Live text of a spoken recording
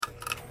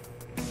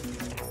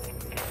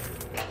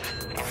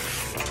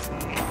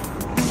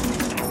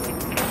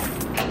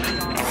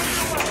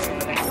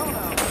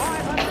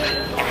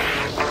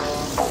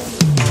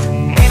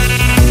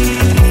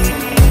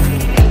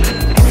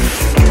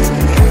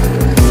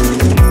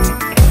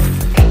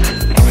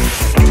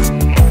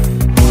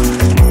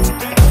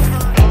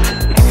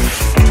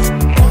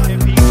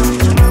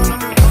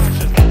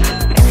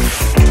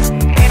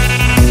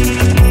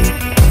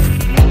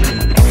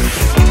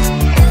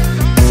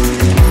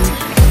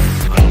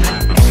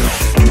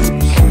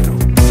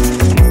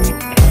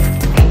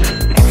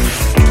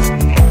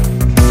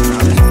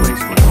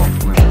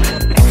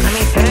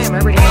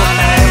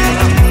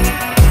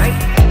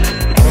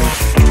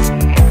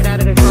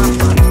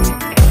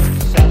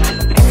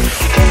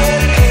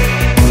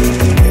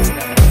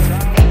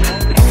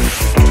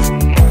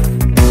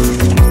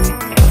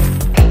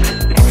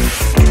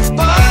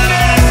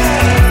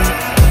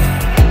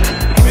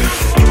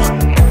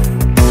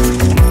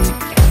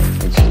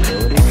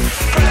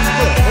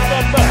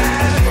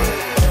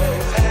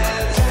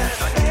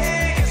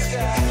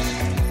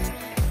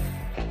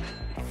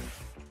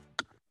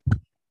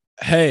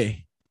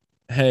Hey,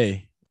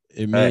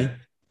 it me, Hey,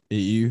 it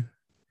you,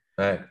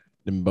 hey.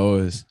 them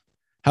boys.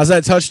 How's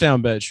that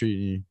touchdown bet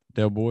treating you,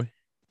 Del boy?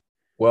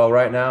 Well,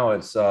 right now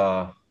it's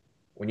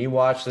when you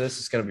watch this,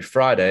 it's gonna be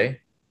Friday,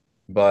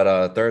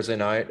 but Thursday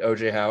night,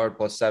 OJ Howard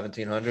plus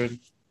 1700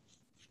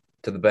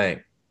 to the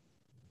bank.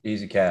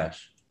 Easy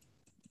cash.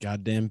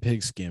 Goddamn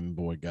pigskin,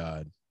 boy,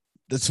 God.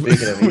 That's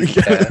Speaking of we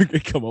easy cash, gotta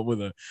come up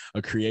with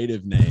a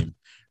creative name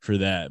for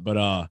that. But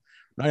I'm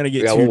not gonna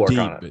get yeah, too we'll work on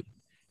deep. it. But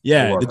We'll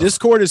yeah, the work on it.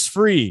 Discord is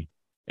free,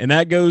 and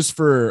that goes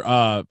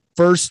for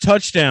first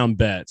touchdown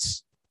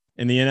bets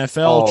in the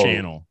NFL Oh,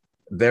 channel.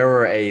 there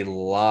were a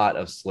lot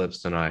of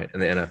slips tonight in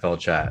the NFL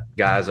chat.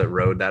 Guys that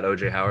rode that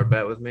OJ Howard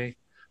bet with me.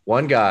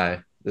 One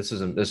guy, this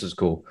is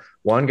cool.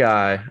 One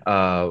guy,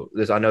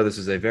 this I know this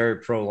is a very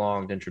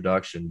prolonged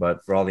introduction,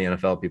 but for all the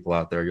NFL people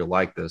out there, you'll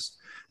like this.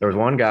 There was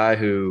one guy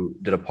who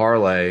did a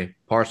parlay,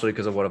 partially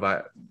because of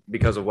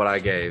what I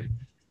gave.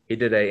 He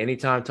did a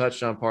anytime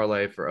touchdown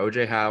parlay for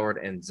OJ Howard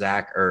and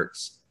Zach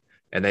Ertz,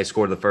 and they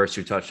scored the first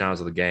two touchdowns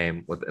of the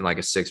game within like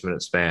a 6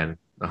 minute span.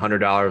 $100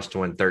 to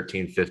win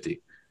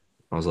 1350.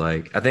 I was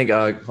like, I think,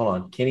 hold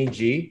on, Kenny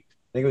G.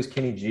 I think it was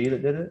Kenny G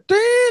that did it.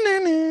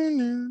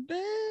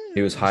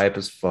 He was hype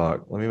as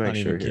fuck. Let me make Not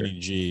even sure here. Kenny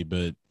G,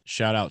 but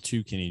shout out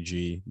to Kenny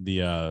G,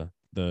 the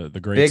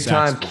great Big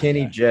time saxophone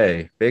Kenny guy.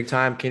 J. Big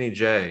time Kenny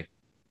J.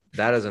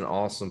 That is an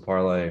awesome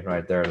parlay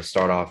right there to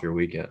start off your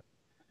weekend.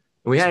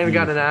 We It's hadn't even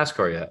gotten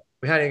beautiful. a NASCAR yet.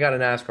 We hadn't even got a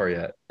NASCAR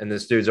yet. And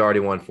this dude's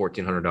already won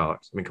 $1,400. I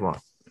mean, come on.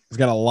 He's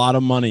got a lot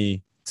of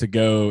money to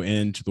go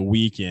into the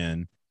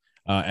weekend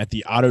at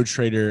the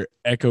Autotrader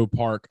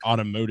EchoPark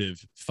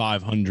Automotive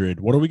 500.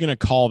 What are we going to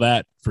call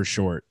that for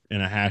short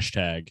in a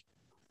hashtag?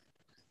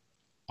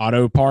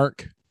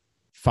 Autopark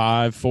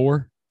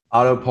 54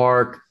 Auto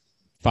Park,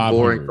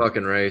 boring 500.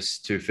 fucking race,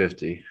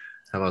 250.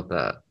 How about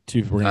that?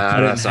 We're going to cut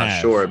it in That's not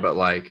half. short, but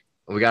like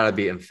we got to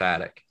be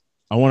emphatic.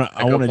 I want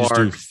Echo to just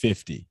do Park,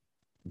 50.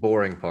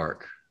 boring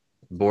park.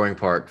 Boring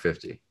park,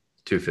 50.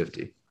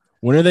 250.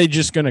 When are they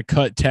just going to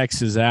cut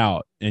Texas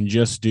out and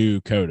just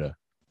do Coda?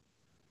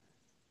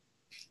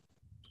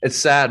 It's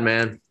sad,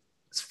 man.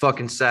 It's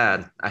fucking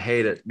sad. I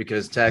hate it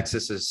because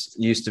Texas is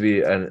used to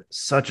be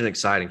such an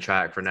exciting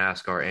track for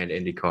NASCAR and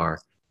IndyCar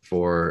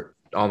for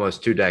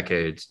almost 2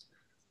 decades.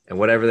 And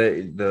whatever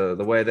the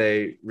way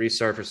they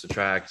resurfaced the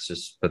track is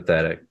just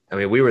pathetic. I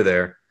mean, we were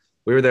there.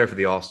 We were there for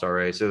the All-Star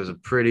race. It was a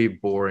pretty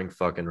boring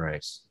fucking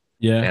race.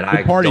 Yeah. And Good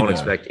I party, don't though.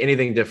 expect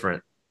anything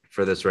different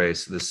for this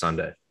race this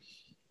Sunday.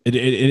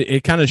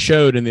 It kind of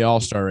showed in the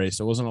All-Star race.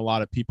 There wasn't a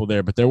lot of people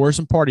there, but there were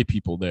some party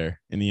people there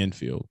in the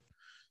infield.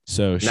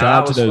 So shout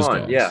out to those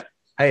guys. Yeah.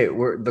 Hey,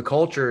 the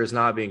culture is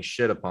not being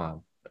shat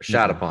upon.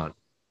 The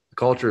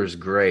culture is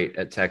great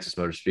at Texas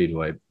Motor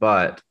Speedway,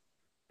 but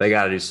they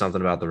got to do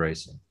something about the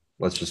racing.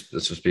 Let's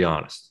just be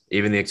honest.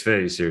 Even the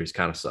Xfinity Series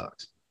kind of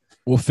sucks.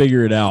 We'll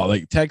figure it out.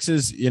 Like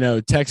Texas,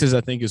 Texas,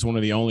 I think is one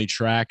of the only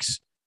tracks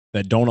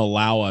that don't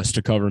allow us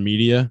to cover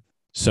media.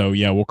 So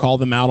yeah, we'll call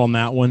them out on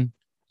that one.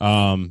 So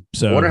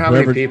I wonder how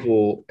many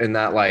people in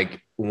that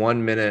like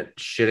 1 minute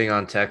shitting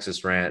on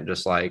Texas rant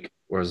just like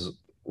was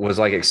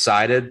like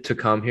excited to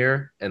come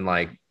here and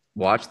like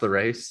watch the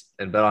race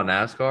and bet on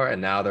NASCAR,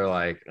 and now they're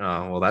like,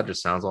 oh well, that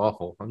just sounds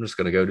awful. I'm just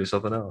gonna go do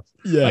something else.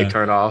 Yeah, like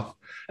turn off.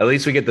 At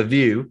least we get the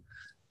view,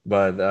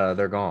 but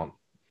they're gone,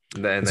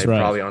 and they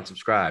probably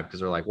unsubscribe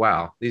because they're like,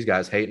 wow, these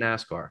guys hate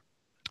NASCAR.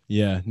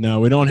 Yeah, no,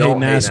 we don't hate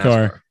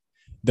NASCAR.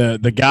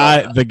 The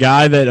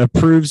guy that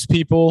approves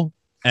people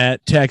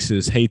at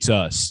Texas hates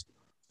us.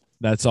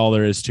 That's all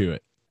there is to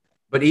it.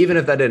 But even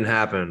if that didn't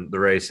happen, the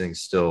racing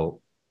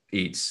still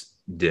eats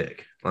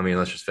dick. I mean,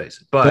 let's just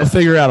face it. But they'll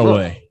figure out a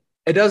way.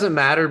 It doesn't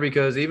matter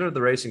because even if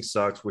the racing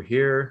sucks, we're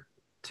here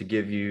to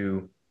give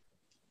you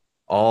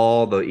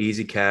all the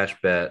easy cash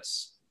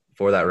bets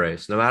for that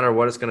race. No matter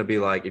what it's going to be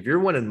like, if you're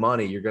winning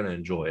money, you're going to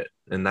enjoy it.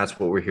 And that's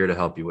what we're here to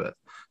help you with.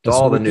 To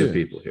all the new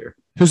people here.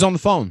 Who's on the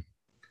phone?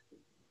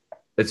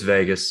 It's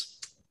Vegas.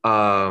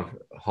 Hold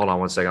on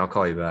one second. I'll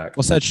call you back.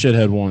 What's that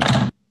shithead want?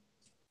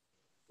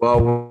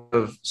 Well,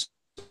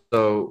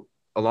 so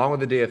along with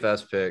the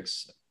DFS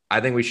picks, I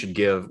think we're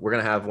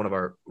going to have one of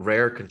our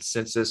rare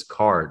consensus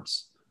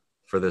cards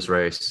for this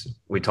race.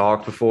 We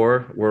talked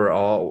before.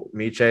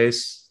 Me and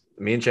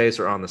Chase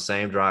are on the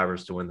same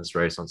drivers to win this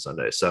race on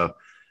Sunday. So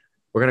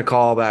we're going to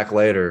call back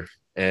later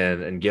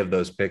and give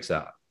those picks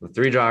out. The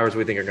 3 drivers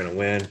we think are going to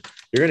win.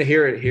 You're going to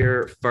hear it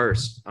here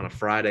first on a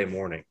Friday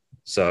morning.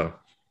 So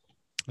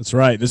that's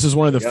right. This is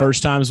one of the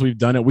first times we've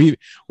done it. We've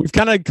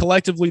kind of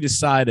collectively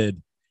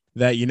decided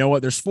that, you know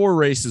what, there's 4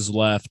 races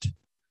left.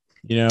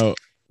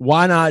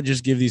 Why not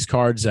just give these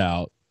cards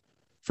out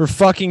for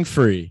fucking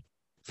free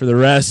for the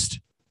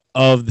rest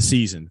of the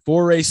season?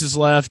 4 races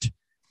left.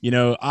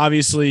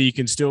 Obviously you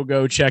can still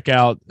go check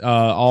out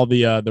all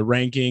the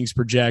rankings,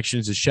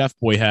 projections that Chef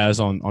Boy has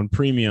on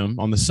premium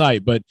on the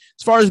site. But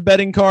as far as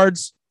betting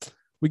cards,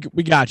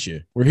 we got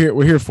you. We're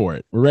here for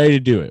it. We're ready to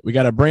do it. We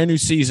got a brand new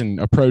season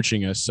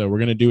approaching us, so we're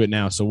going to do it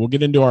now. So we'll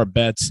get into our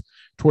bets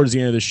towards the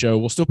end of the show.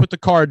 We'll still put the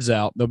cards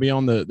out. They'll be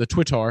on the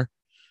Twitter.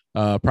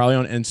 probably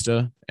on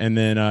Insta, and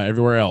then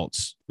everywhere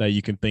else that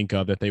you can think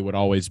of that they would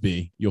always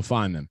be. You'll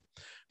find them.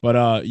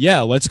 But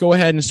yeah, let's go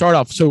ahead and start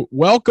off. So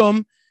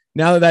welcome.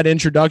 Now that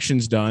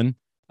introduction's done,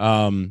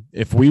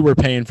 if we were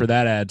paying for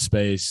that ad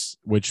space,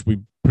 which we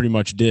pretty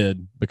much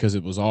did because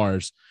it was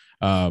ours,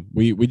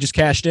 we just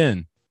cashed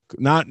in.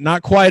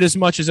 Not quite as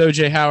much as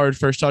OJ Howard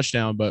first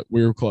touchdown, but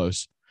we were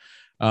close.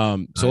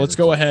 So let's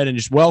go ahead and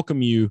just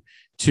welcome you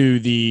to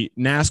the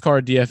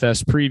NASCAR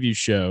DFS preview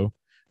show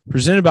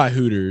presented by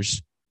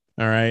Hooters.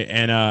 All right,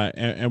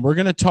 and we're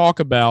gonna talk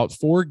about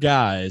 4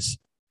 guys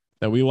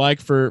that we like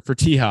for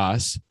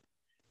Tejas,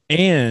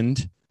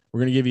 and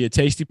we're gonna give you a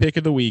tasty pick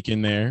of the week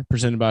in there,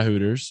 presented by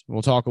Hooters.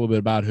 We'll talk a little bit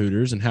about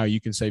Hooters and how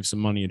you can save some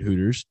money at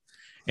Hooters,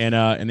 and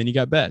then you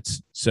got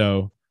bets.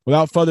 So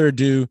without further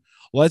ado,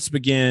 let's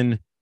begin.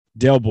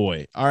 Del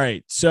Boy. All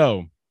right,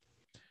 so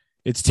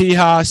it's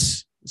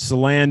Tejas. It's the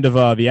land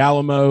of the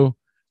Alamo,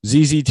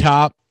 ZZ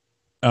Top,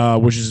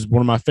 which is one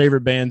of my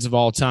favorite bands of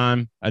all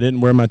time. I didn't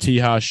wear my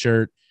Tejas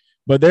shirt,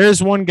 but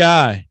there's one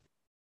guy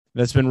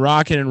that's been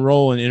rocking and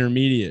rolling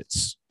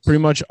intermediates pretty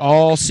much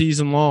all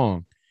season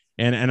long.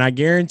 And I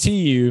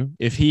guarantee you,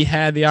 if he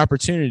had the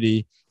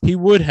opportunity, he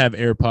would have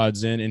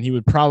AirPods in and he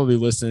would probably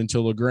listen to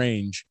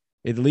LaGrange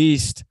at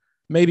least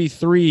maybe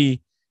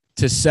 3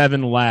 to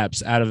 7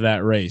 laps out of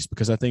that race,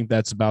 because I think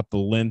that's about the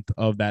length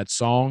of that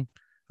song,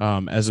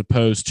 as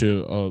opposed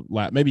to a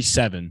lap, maybe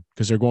 7,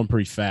 because they're going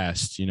pretty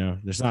fast.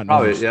 There's not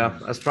probably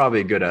that's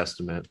probably a good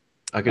estimate.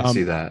 I could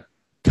see that.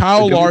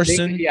 Kyle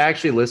Larson. He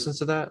actually listens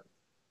to that.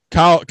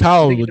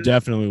 Kyle would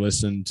definitely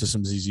listen to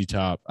some ZZ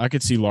Top. I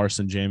could see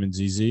Larson jamming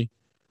ZZ.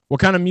 What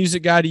kind of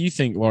music guy do you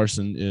think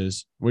Larson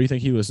is? What do you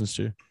think he listens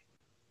to?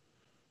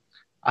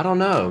 I don't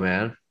know,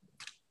 man.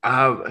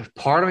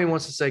 Part of me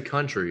wants to say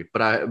country,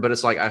 but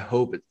it's like I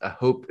hope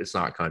it's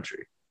not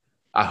country.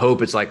 I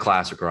hope it's like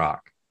classic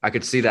rock. I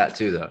could see that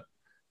too, though.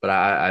 But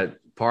I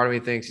part of me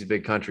thinks he's a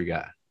big country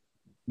guy.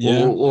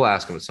 Yeah, we'll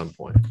ask him at some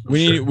point.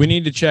 We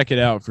need to check it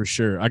out for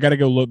sure. I got to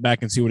go look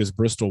back and see what his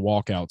Bristol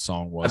walkout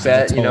song was.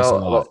 I bet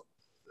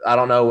I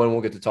don't know when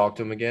we'll get to talk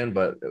to him again,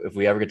 but if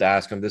we ever get to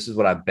ask him, this is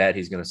what I bet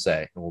he's going to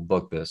say, and we'll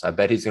book this. I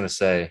bet he's going to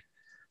say,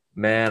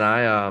 man,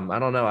 I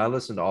don't know. I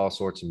listen to all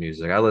sorts of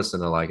music. I listen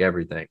to like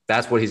everything.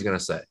 That's what he's going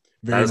to say.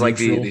 That is like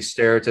the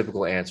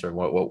stereotypical answer of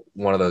what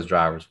one of those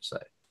drivers would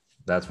say.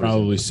 That's what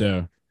probably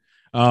so.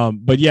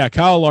 But yeah,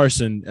 Kyle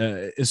Larson,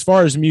 as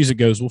far as music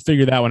goes, we'll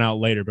figure that one out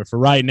later. But for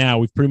right now,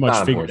 we've pretty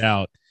much figured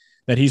out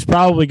that he's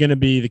probably going to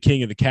be the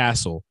king of the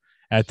castle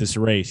at this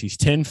race. He's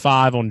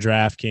 10-5 on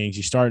DraftKings.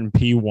 He's starting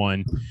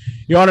P1.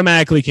 You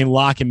automatically can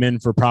lock him in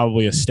for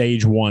probably a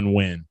stage 1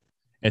 win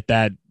at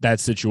that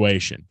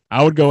situation.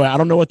 I would go, I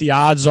don't know what the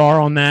odds are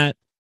on that,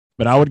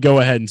 but I would go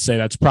ahead and say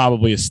that's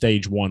probably a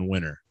stage 1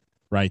 winner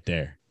right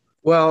there.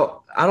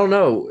 Well, I don't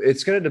know.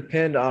 It's going to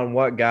depend on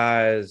what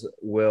guys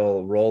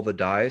will roll the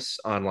dice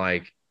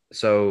on,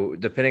 so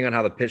depending on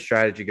how the pit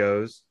strategy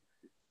goes,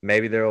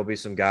 maybe there will be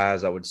some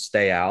guys that would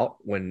stay out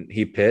when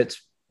he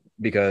pits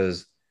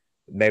because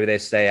maybe they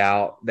stay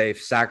out. They've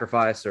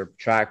sacrificed their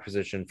track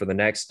position for the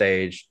next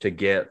stage to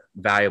get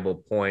valuable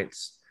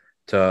points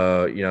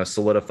to,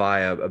 solidify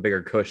a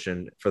bigger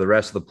cushion for the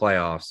rest of the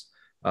playoffs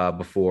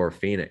before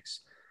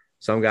Phoenix.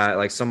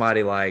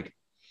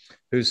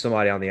 Who's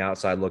somebody on the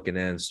outside looking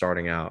in,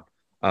 starting out?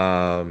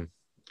 I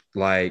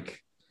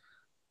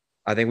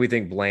think we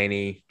think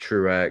Blaney,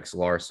 Truex,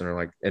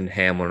 Larson and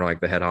Hamlin are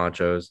the head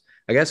honchos.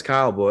 I guess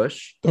Kyle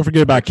Busch. Don't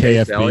forget about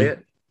KFB.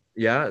 Elliott.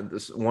 Yeah,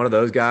 one of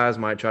those guys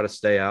might try to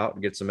stay out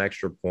and get some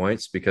extra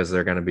points because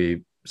they're going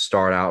to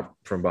start out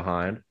from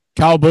behind.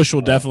 Kyle Busch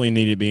will definitely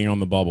need it being on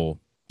the bubble,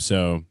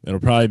 so it'll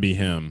probably be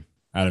him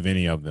out of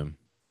any of them.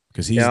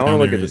 Because he's I want to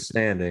look at the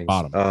standings.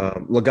 Bottom.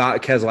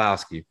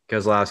 Keselowski.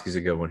 Keselowski's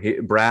a good one.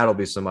 Brad will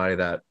be somebody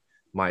that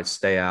might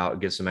stay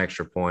out, get some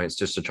extra points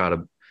just to try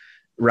to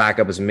rack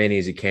up as many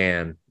as he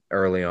can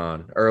early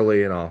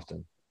and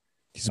often.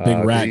 He's a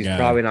big rat guy. He's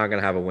probably not going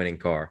to have a winning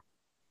car.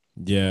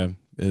 Yeah.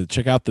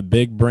 Check out the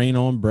Big Brain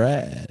on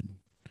Brad.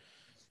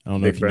 I don't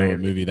know if you know what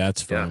movie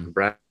that's from. Yeah,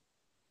 Brad.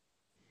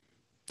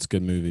 It's a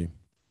good movie.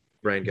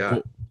 Brain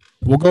guy.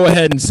 We'll go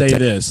ahead and say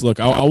this.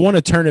 Look, I want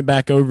to turn it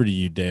back over to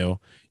you,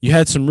 Dale. You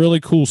had some really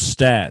cool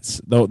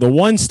stats. The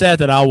one stat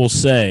that I will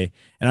say,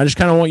 and I just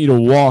kind of want you to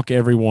walk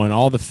everyone,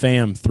 all the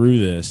fam, through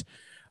this.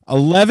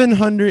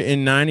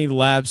 1,190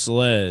 laps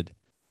led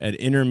at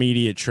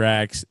intermediate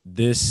tracks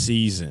this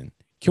season.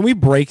 Can we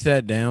break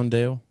that down,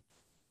 Dale?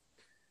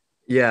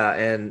 Yeah,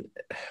 and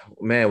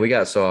man, we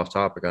got so off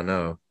topic. I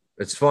know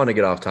it's fun to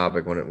get off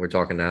topic when we're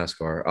talking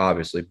NASCAR,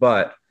 obviously.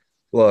 But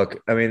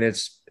look, I mean,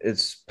 it's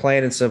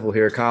plain and simple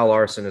here. Kyle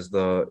Larson is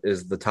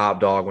the top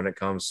dog when it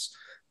comes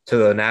to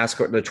the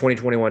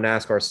 2021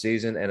 NASCAR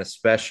season, and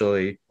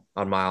especially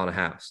on mile and a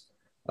half.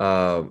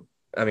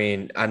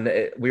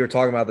 We were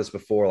talking about this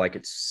before.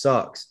 It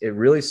sucks. It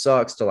really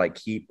sucks to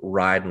keep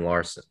riding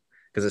Larson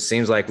because it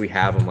seems like we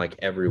have him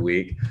every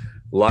week.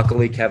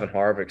 Luckily, Kevin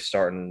Harvick's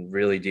starting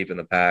really deep in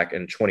the pack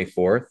in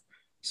 24th.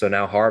 So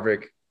now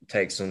Harvick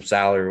takes some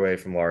salary away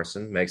from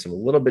Larson, makes him a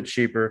little bit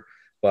cheaper.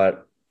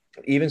 But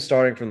even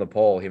starting from the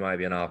pole, he might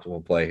be an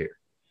optimal play here.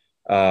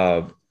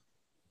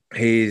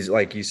 He's,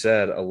 like you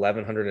said,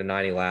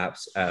 1,190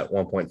 laps at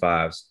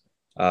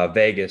 1.5s.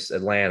 Vegas,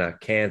 Atlanta,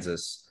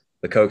 Kansas,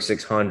 the Coke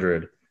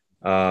 600.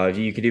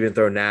 You could even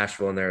throw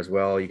Nashville in there as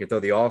well. You could throw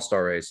the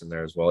All-Star race in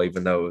there as well,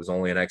 even though it was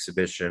only an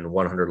exhibition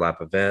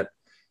 100-lap event.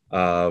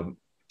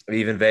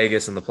 Even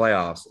Vegas in the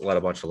playoffs led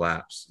a bunch of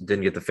laps.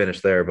 Didn't get the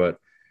finish there, but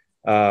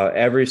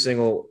every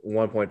single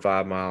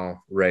 1.5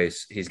 mile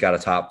race, he's got a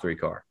top 3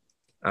 car.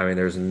 I mean,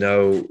 there's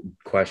no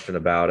question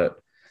about it.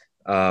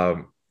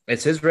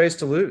 It's his race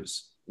to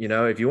lose. You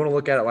know, if you want to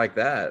look at it like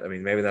that, I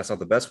mean, maybe that's not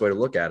the best way to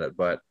look at it,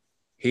 but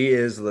he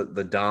is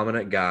the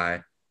dominant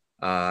guy.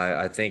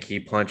 I think he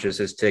punches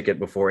his ticket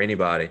before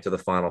anybody to the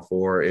Final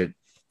Four. It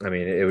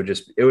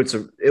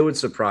would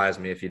surprise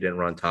me if he didn't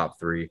run top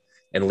 3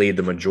 and lead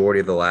the majority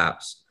of the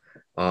laps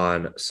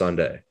on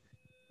Sunday.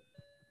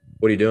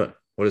 What are you doing?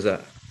 What is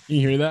that? Can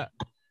you hear that?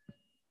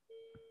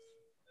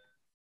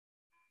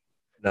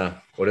 No.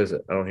 What is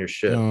it? I don't hear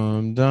shit.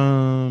 Dum,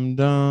 dum,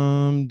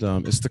 dum,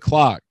 dum. It's the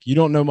clock. You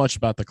don't know much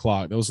about the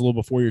clock. That was a little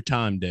before your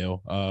time,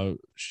 Dale.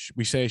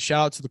 We say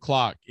shout out to the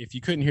clock. If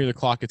you couldn't hear the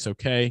clock, it's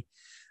okay.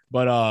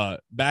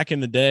 But back in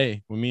the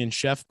day when me and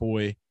Chef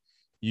Boy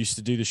used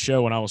to do the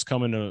show when I was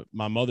coming to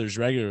my mother's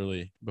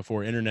regularly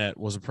before internet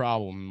was a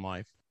problem in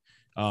life.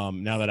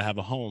 Now that I have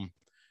a home,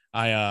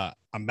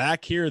 I'm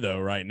back here though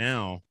right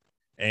now.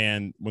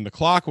 And when the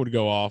clock would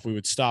go off, we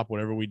would stop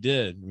whatever we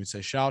did. We'd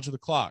say shout out to the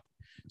clock.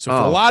 So for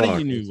a lot of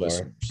you new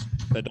listeners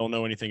that don't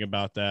know anything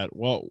about that,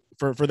 well,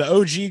 for the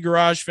OG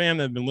Garage fam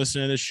that have been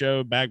listening to this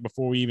show back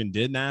before we even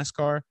did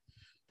NASCAR,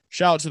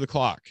 shout out to the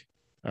clock.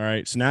 All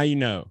right. So now you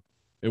know.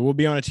 It will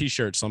be on a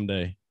t-shirt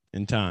someday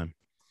in time.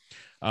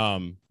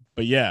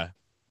 But yeah,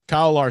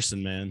 Kyle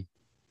Larson, man.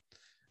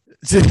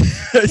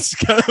 It's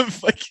kind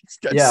of like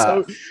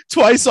so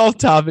twice off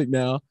topic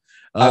now.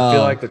 I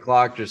feel like the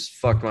clock just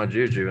fucked my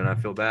juju and I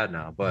feel bad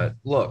now. But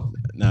look,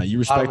 no, you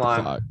respect the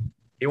clock.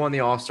 He won the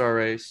All-Star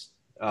race.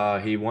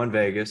 He won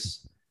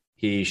Vegas.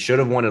 He should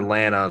have won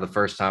Atlanta the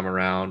first time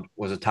around,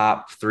 was a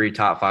top 3,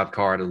 top 5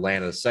 car at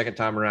Atlanta. The second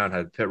time around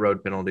had a pit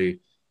road penalty.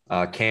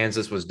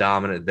 Kansas was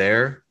dominant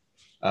there.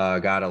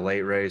 Got a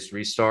late race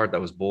restart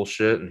that was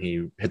bullshit, and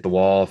he hit the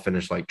wall,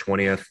 finished like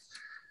 20th.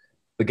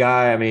 The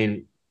guy, I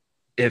mean,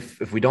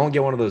 if we don't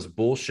get one of those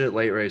bullshit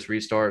late race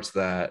restarts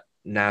that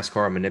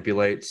NASCAR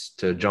manipulates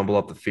to jumble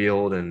up the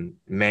field and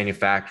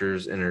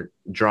manufactures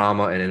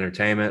drama and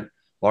entertainment,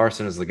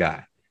 Larson is the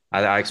guy.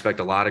 I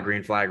expect a lot of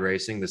green flag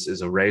racing. This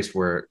is a race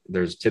where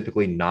there's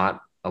typically not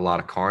a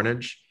lot of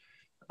carnage.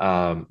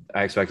 I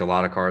expect a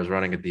lot of cars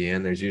running at the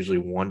end. There's usually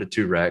 1 to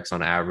 2 wrecks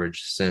on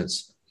average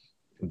since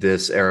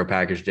this Aero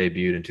package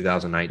debuted in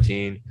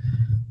 2019.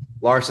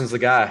 Larson's the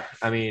guy.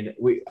 I mean,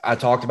 I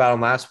talked about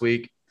him last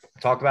week.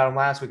 At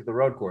the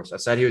road course. I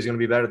said he was going to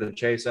be better than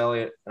Chase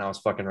Elliott, and I was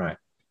fucking right.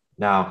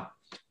 Now,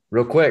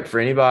 real quick, for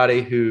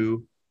anybody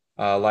who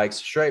likes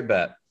straight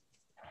bet,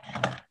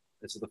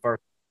 this is the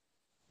first.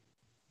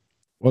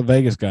 What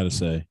Vegas got to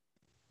say?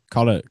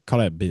 Call that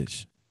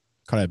bitch.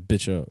 Call that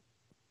bitch up.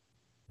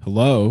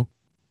 Hello?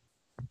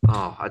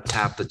 Oh, I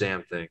tapped the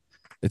damn thing.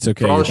 It's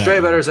okay. For all the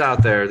straight bettors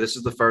out there, this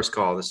is the first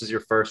call. This is your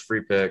first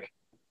free pick,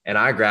 and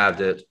I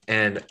grabbed it.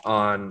 And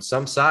on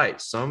some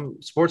sites, some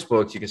sports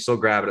books, you can still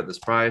grab it at this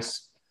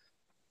price.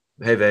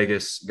 Hey,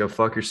 Vegas, go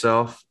fuck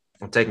yourself.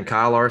 I'm taking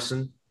Kyle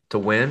Larson to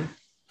win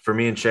for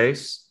me and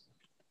Chase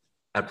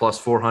at plus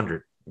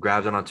 400.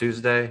 Grabbed it on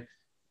Tuesday.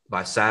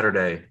 By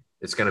Saturday,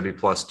 it's going to be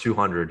plus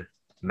 200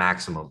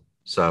 maximum.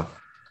 So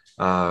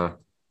I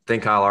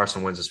think Kyle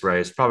Larson wins this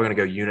race. Probably going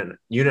to go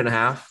unit and a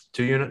half,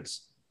 2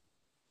 units.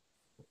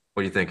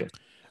 What are you thinking?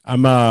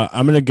 I'm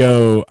gonna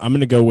go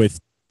with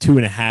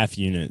 2.5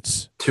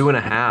 units.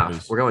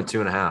 2.5. We're going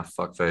 2.5.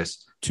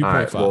 Fuckface. 2.5. All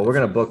right, well, we're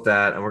gonna book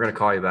that, and we're gonna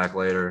call you back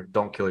later.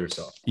 Don't kill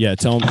yourself. Yeah,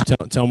 tell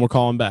him we're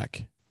calling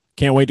back.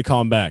 Can't wait to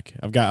call him back.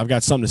 I've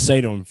got something to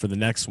say to him for the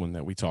next one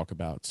that we talk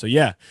about. So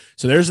yeah,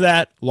 so there's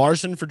that.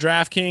 Larson for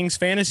DraftKings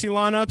fantasy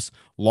lineups.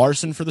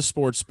 Larson for the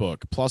sports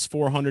book plus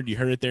 400. You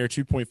heard it there.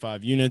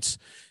 2.5 units.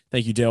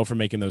 Thank you, Dale, for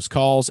making those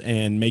calls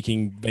and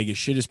making Vegas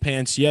shit his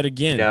pants yet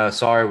again. Yeah,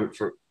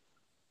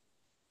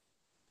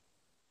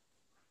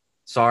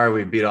 Sorry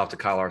we beat off to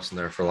Kyle Larson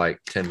there for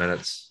like 10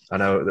 minutes. I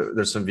know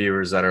there's some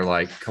viewers that are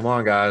like, come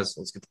on, guys,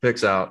 let's get the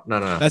picks out. No.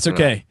 That's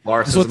okay. No.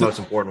 Larson's the most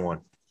important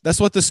one. That's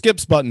what the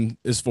skips button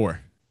is for.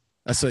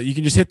 You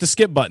can just hit the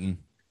skip button.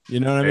 You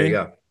know what I mean? There you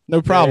go.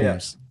 No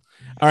problems.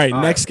 Yeah. All right,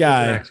 next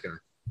guy.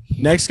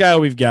 Next guy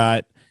we've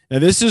got. Now,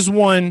 this is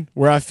one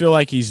where I feel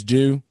like he's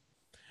due.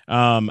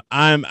 He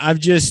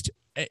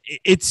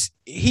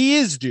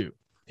is due.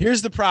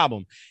 Here's the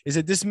problem is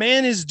that this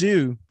man is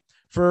due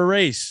for a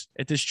race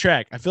at this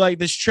track. I feel like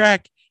this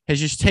track has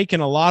just taken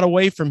a lot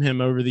away from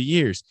him over the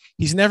years.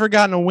 He's never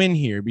gotten a win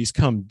here, but he's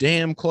come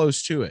damn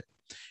close to it.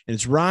 And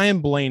it's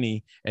Ryan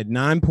Blaney at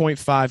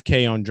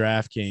 9.5K on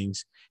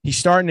DraftKings. He's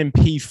starting in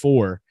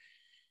P4.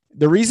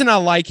 The reason I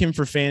like him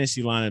for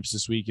fantasy lineups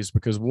this week is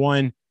because,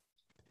 one,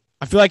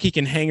 I feel like he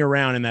can hang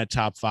around in that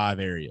top 5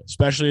 area,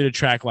 especially at a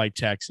track like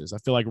Texas. I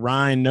feel like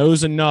Ryan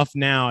knows enough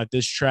now at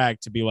this track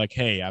to be like,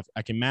 hey,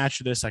 I can match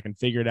this. I can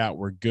figure it out.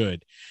 We're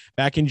good.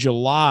 Back in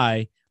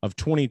July of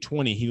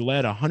 2020, he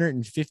led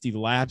 150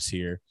 laps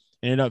here,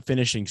 ended up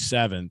finishing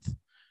 7th.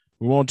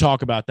 We won't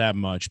talk about that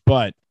much,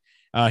 but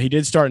he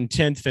did start in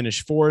 10th,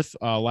 finished 4th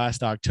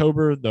last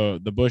October.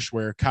 The race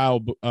where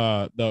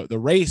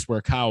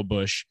Kyle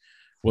Busch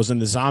was in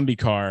the zombie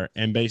car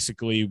and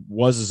basically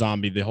was a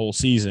zombie the whole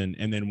season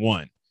and then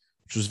won,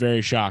 which was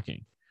very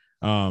shocking.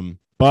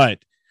 But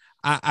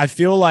I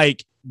feel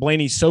like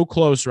Blaney's so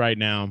close right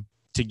now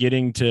to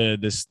getting to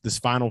this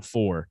Final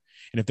Four.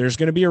 And if there's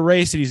going to be a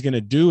race that he's going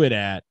to do it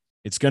at,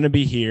 it's going to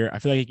be here. I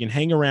feel like he can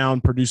hang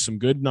around, produce some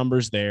good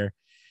numbers there.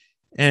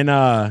 And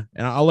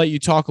I'll let you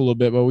talk a little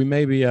bit, but we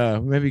may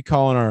be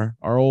calling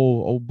our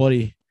old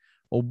buddy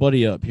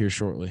up here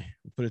shortly.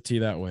 We'll put it to you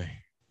that way.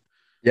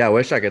 Yeah, I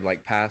wish I could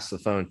like pass the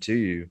phone to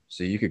you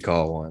so you could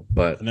call one,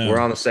 but we're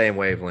on the same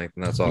wavelength,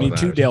 and that's all. We need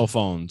 2 Dale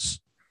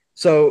phones.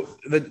 So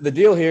the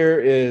deal here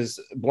is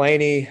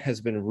Blaney has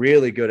been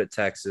really good at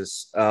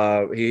Texas.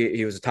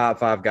 He was a top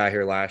 5 guy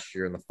here last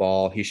year in the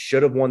fall. He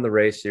should have won the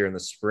race here in the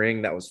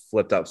spring. That was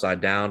flipped upside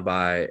down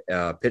by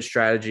pitch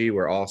strategy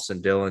where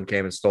Austin Dillon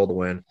came and stole the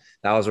win.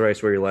 That was a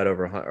race where he led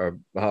over,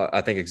 I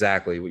think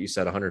exactly what you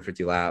said,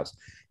 150 laps.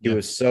 He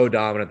was so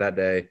dominant that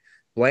day.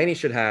 Blaney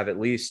should have at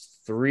least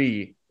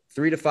 3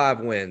 to 5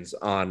 wins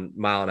on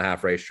 1.5-mile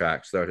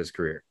racetracks throughout his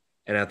career.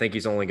 And I think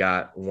he's only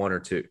got 1 or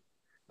 2.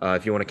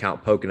 If you want to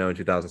count Pocono in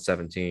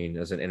 2017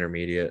 as an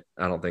intermediate,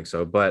 I don't think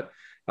so. But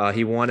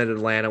he won at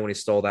Atlanta when he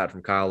stole that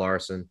from Kyle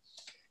Larson.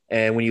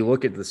 And when you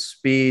look at the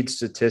speed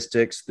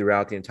statistics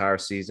throughout the entire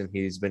season,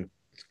 he's been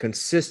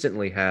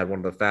consistently had one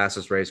of the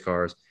fastest race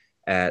cars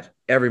at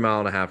every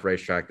 1.5-mile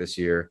racetrack this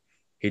year.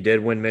 He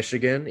did win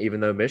Michigan,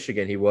 even though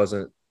Michigan, he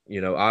wasn't,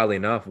 oddly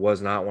enough,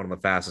 was not one of the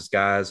fastest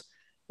guys.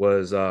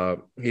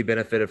 He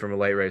benefited from a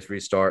late race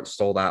restart,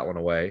 stole that one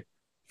away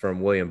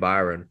from William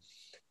Byron.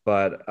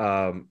 But,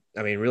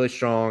 really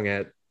strong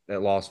at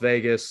Las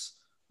Vegas.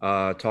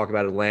 Talk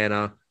about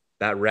Atlanta.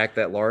 That wreck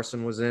that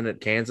Larson was in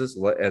at Kansas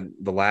at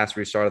the last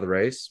restart of the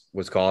race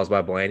was caused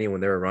by Blaney when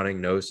they were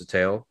running nose to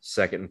tail,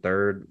 second and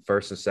third,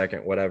 first and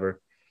second, whatever.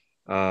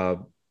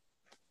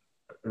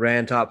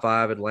 Ran top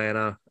 5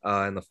 Atlanta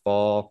in the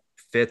fall,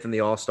 5th in the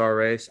All-Star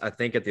race. I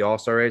think at the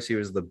All-Star race, he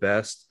was the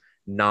best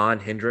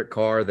non-Hendrick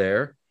car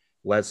there.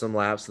 Led some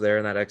laps there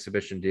in that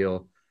exhibition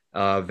deal.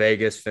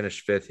 Vegas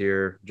finished 5th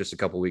here just a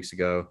couple weeks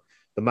ago.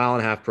 The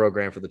 1.5-mile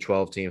program for the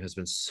 12 team has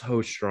been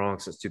so strong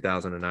since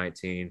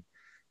 2019,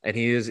 and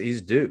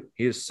he's due.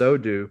 He is so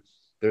due.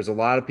 There's a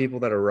lot of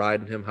people that are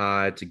riding him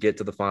high to get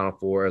to the Final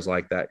Four as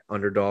like that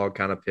underdog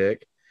kind of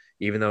pick,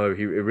 even though it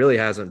really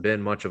hasn't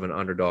been much of an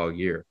underdog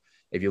year.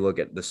 If you look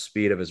at the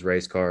speed of his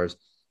race cars,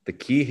 the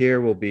key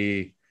here will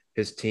be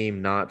his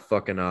team not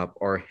fucking up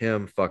or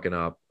him fucking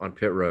up on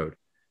pit road.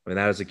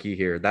 That is the key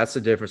here. That's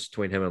the difference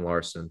between him and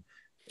Larson.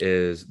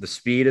 Is the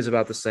speed is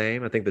about the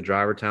same. I think the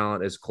driver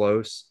talent is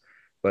close,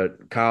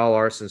 but Kyle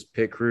Larson's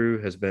pit crew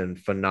has been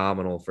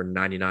phenomenal for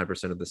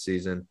 99% of the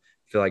season.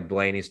 I feel like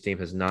Blaney's team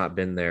has not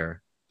been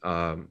there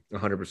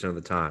 100% of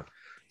the time.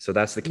 So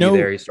that's the key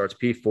there. He starts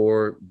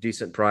P4,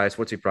 decent price.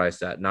 What's he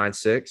priced at?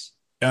 9.6?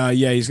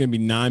 Yeah, he's going to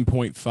be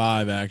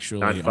 9.5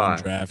 actually 9.5 on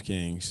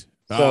DraftKings.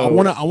 So,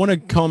 I want to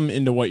come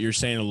into what you're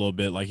saying a little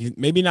bit. Like he's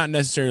maybe not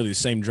necessarily the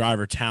same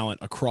driver talent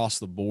across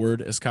the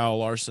board as Kyle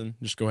Larson.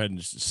 Just go ahead and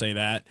just say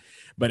that.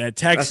 But at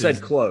Texas, I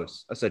said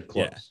close.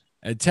 Yeah,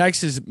 at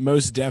Texas,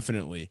 most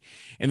definitely.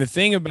 And the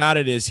thing about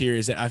it is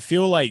that I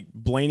feel like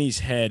Blaney's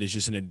head is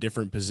just in a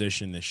different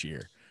position this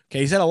year. Okay,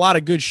 he's had a lot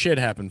of good shit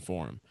happen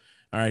for him.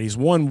 All right, he's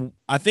won.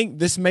 I think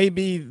this may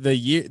be the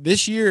year.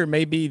 This year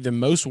may be the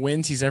most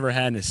wins he's ever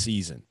had in a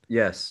season.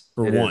 Yes,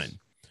 for one.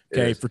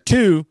 Okay, for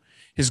two.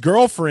 His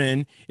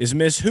girlfriend is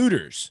Miss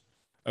Hooters.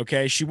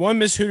 Okay, she won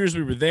Miss Hooters.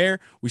 We were there.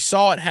 We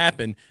saw it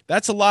happen.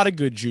 That's a lot of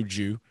good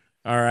juju.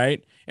 All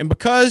right, and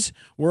because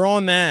we're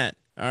on that,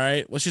 all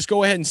right, let's just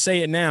go ahead and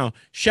say it now.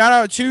 Shout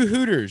out to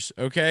Hooters.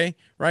 Okay,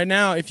 right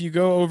now, if you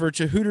go over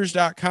to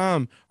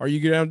Hooters.com or you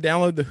go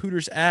download the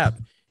Hooters app,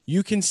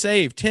 you can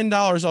save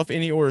 $10 off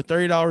any order,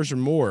 $30 or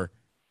more.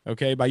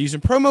 Okay, by using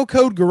promo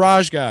code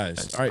Garage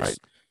Guys. All right,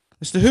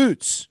 it's the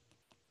Hoots.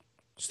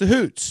 It's the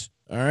Hoots.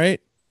 All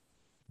right.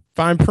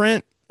 Fine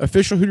print,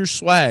 official Hooters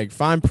swag,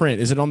 fine print.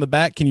 Is it on the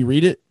back? Can you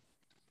read it?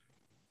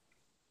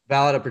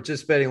 Valid at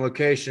participating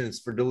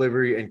locations for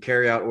delivery and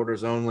carry out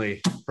orders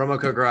only.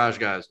 Promo code Garage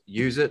Guys.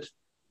 Use it.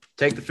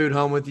 Take the food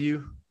home with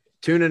you.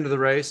 Tune into the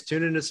race.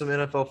 Tune into some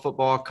NFL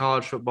football,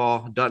 college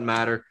football. Doesn't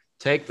matter.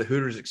 Take the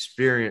Hooters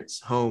experience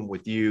home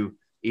with you.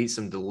 Eat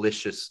some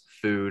delicious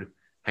food.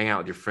 Hang out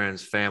with your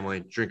friends,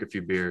 family. Drink a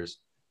few beers.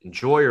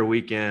 Enjoy your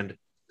weekend.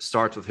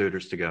 Starts with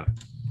Hooters to go.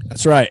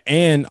 That's right.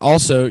 And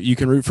also, you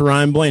can root for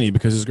Ryan Blaney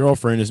because his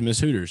girlfriend is Miss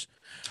Hooters.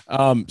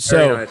 Very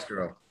nice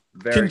girl.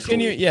 Very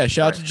continue. Cool. Yeah,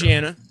 shout out to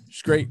Gianna.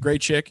 She's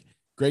great chick,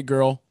 great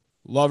girl.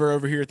 Love her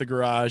over here at the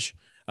garage.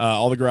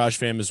 All the Garage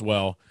fam as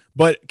well.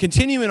 But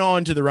continuing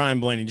on to the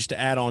Ryan Blaney, just to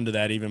add on to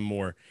that even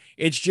more,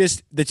 It's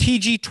just the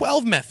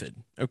TG12 method,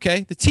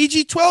 okay? The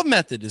TG12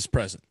 method is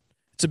present.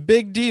 It's a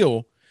big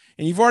deal,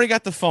 and you've already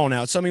got the phone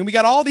out. So, I mean, we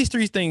got all these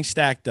three things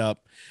stacked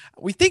up.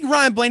 We think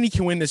Ryan Blaney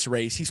can win this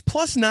race. He's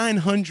plus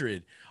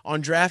 900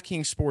 on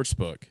DraftKings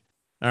Sportsbook,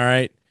 all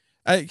right?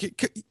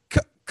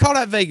 Call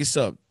that Vegas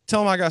up.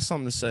 Tell him I got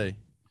something to say.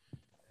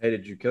 Hey,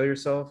 did you kill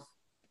yourself?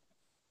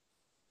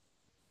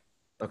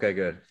 Okay,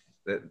 good.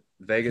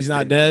 Vegas. He's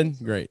not dead?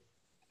 Great.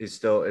 He's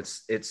still,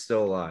 it's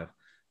still alive.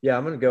 Yeah,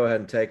 I'm going to go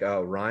ahead and take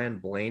Ryan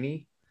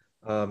Blaney.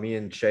 Me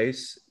and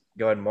Chase,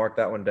 go ahead and mark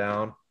that one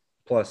down.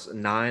 Plus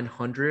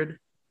 900.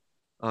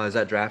 Is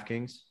that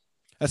DraftKings?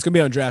 That's going to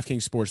be on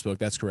DraftKings Sportsbook.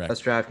 That's correct.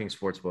 That's DraftKings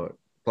Sportsbook.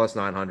 Plus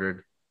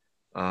 900.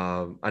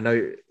 I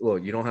know,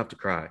 look, you don't have to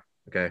cry,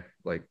 okay?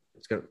 Like,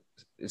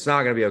 it's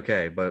not going to be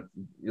okay, but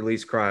at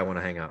least cry when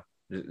I hang up.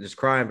 Just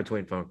cry in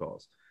between phone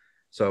calls.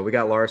 So we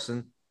got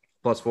Larson,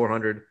 plus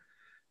 400.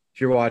 If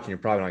you're watching, you're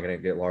probably not going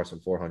to get Larson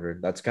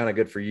 400. That's kind of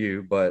good for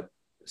you, but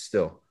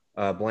still.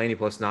 Blaney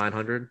plus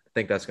 900. I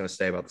think that's going to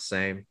stay about the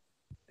same.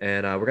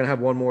 And we're going to have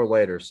one more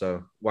later.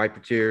 So wipe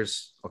your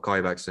tears. I'll call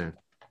you back soon.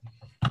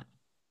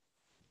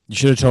 You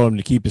should have told him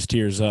to keep his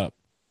tears up.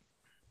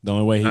 The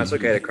only way that's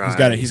okay to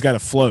cry. He's got to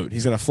float.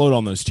 He's got to float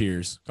on those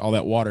tears. All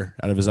that water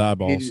out of his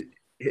eyeballs.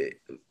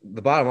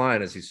 The bottom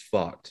line is he's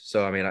fucked.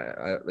 So, I mean,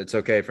 it's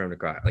okay for him to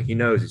cry. Like, he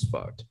knows he's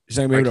fucked. He's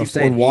not going to be able to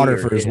afford water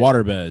for his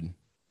waterbed.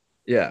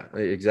 Yeah,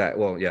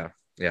 exactly. Well, yeah.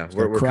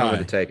 We're coming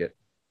to take it.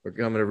 We're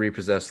coming to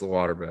repossess the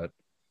waterbed.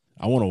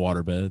 I want a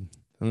waterbed.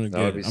 I'm going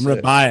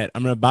to buy it.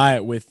 I'm going to buy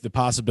it with the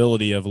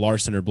possibility of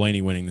Larson or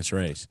Blaney winning this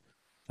race.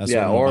 That's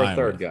or a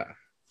third guy.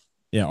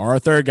 Yeah, or a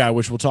third guy,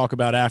 which we'll talk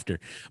about after.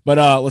 But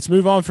let's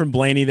move on from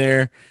Blaney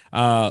there.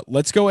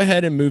 Let's go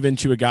ahead and move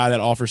into a guy that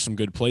offers some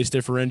good place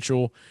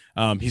differential.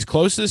 He's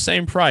close to the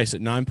same price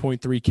at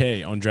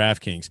 9.3K on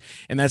DraftKings,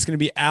 and that's going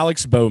to be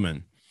Alex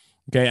Bowman.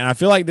 Okay, and I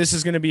feel like this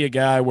is going to be a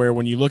guy where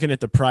when you're looking at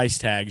the price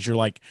tags, you're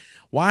like,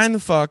 why in the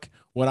fuck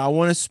would I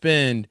want to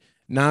spend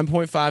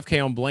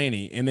 9.5K on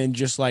Blaney and then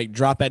just like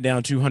drop that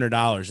down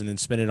 $200 and then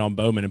spend it on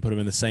Bowman and put him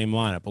in the same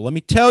lineup? Well, let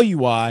me tell you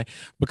why.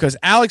 Because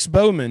Alex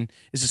Bowman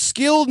is a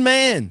skilled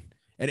man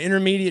at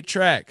intermediate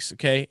tracks,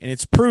 okay? And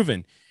it's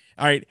proven.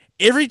 All right,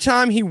 every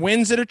time he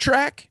wins at a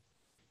track,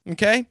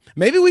 okay,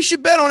 maybe we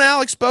should bet on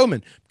Alex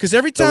Bowman because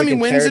every time he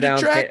wins at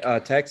a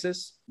track,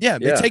 Texas, they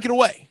take it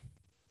away.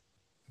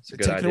 It's a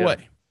good idea.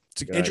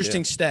 It's an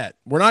interesting stat.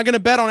 We're not going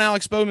to bet on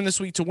Alex Bowman this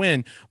week to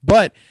win,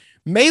 but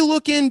may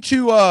look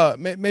into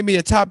maybe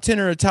a top 10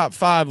 or a top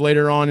 5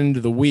 later on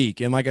into the week.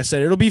 And like I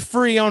said, it'll be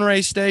free on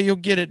race day. You'll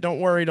get it. Don't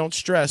worry. Don't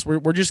stress.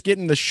 We're just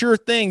getting the sure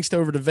things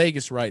over to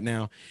Vegas right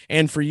now,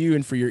 and for you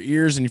and for your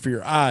ears and for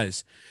your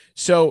eyes.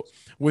 So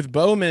with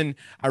Bowman,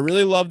 I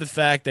really love the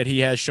fact that he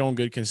has shown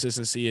good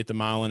consistency at the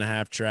 1.5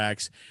 mile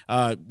tracks.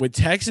 With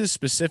Texas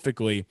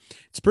specifically,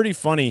 it's pretty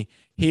funny.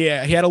 He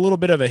had a little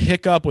bit of a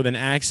hiccup with an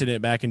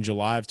accident back in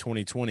July of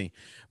 2020.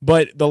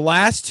 But the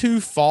last 2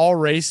 fall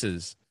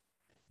races,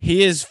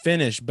 he has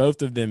finished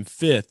both of them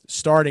 5th,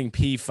 starting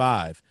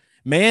P5.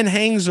 Man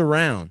hangs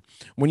around.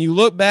 When you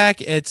look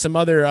back at some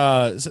other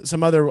of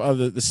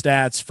the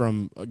stats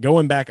from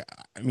going back,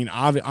 I mean,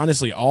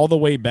 honestly, all the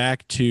way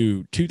back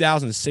to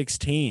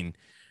 2016,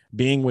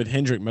 being with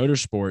Hendrick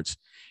Motorsports,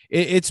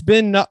 it's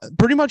been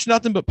pretty much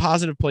nothing but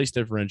positive place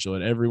differential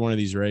at every one of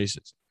these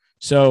races.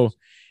 So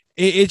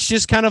it's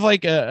just kind of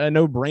like a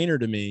no-brainer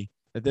to me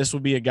that this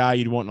would be a guy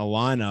you'd want in a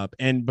lineup.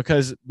 And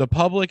because the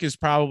public is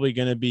probably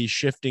going to be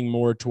shifting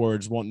more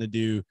towards wanting to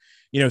do,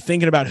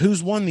 thinking about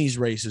who's won these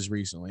races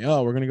recently.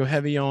 Oh, we're going to go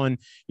heavy on,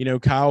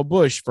 Kyle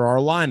Busch for our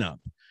lineup.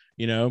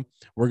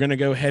 We're going to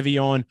go heavy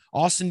on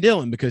Austin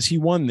Dillon because he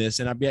won this.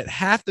 And I bet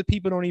half the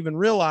people don't even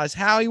realize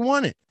how he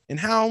won it and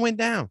how it went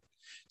down.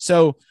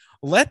 So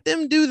let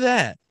them do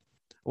that.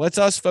 Let's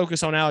us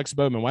focus on Alex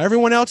Bowman. While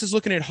everyone else is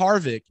looking at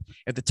Harvick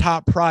at the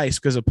top price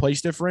because of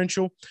place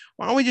differential,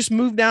 why don't we just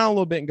move down a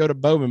little bit and go to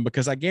Bowman?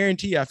 Because I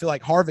guarantee you, I feel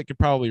like Harvick could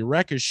probably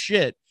wreck his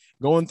shit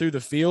going through the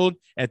field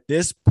at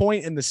this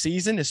point in the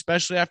season,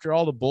 especially after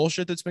all the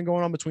bullshit that's been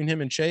going on between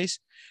him and Chase.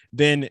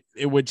 Then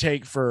it would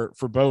take for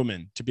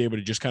Bowman to be able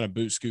to just kind of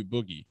boot, scoot,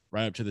 boogie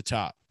right up to the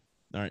top.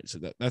 All right, so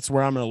that's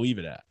where I'm going to leave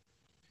it at.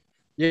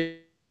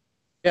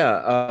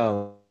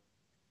 Yeah.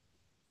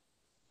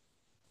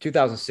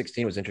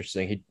 2016 was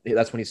interesting.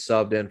 That's when he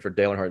subbed in for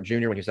Dale Earnhardt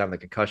Jr. when he was having the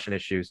concussion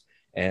issues.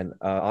 And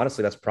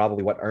honestly, that's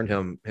probably what earned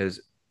him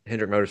his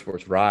Hendrick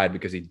Motorsports ride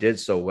because he did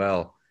so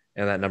well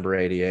in that number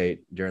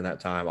 88 during that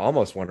time.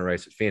 Almost won a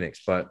race at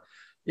Phoenix. But,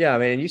 yeah, I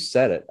mean, you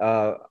said it.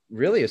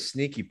 Really a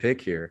sneaky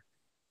pick here.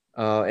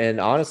 And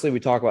honestly,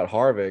 we talk about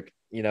Harvick,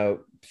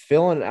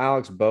 filling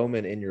Alex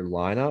Bowman in your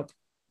lineup.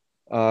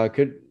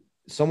 Could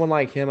someone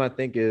like him, I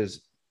think,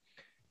 is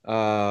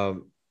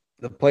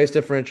the place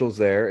differential's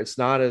there. It's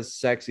not as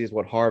sexy as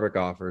what Harvick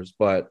offers,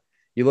 but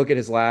you look at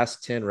his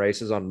last 10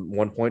 races on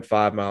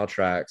 1.5 mile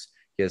tracks.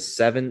 He has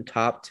 7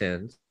 top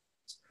 10s.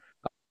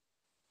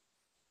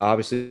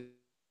 Obviously,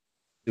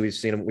 we've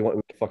seen him.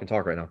 We fucking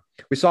talk right now.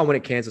 We saw him win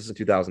at Kansas in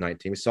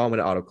 2019. We saw him win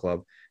at Auto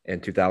Club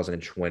in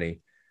 2020.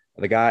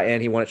 The guy,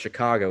 and he won at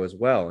Chicago as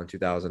well in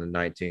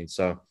 2019.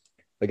 So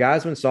the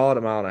guy's been solid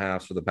at mile and a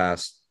half for the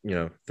past,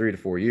 3 to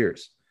 4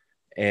 years.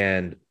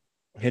 And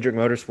Hendrick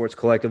Motorsports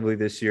collectively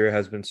this year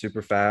has been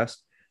super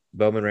fast.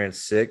 Bowman ran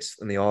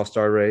 6th in the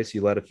All-Star race. He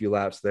led a few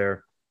laps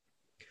there.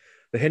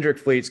 The Hendrick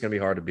fleet's going to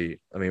be hard to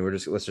beat. I mean,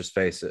 let's just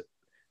face it.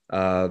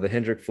 The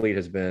Hendrick fleet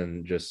has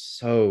been just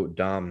so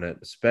dominant,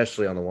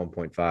 especially on the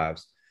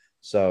 1.5s.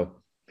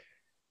 So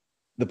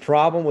the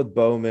problem with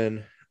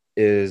Bowman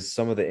is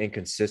some of the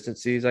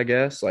inconsistencies, I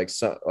guess.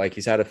 Like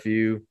he's had a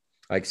few,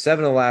 like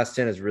 7 of the last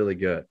 10 is really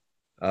good.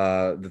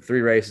 The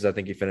 3 races, I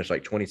think he finished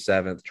like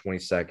 27th,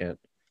 22nd,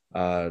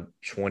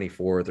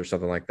 24th or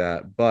something like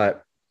that.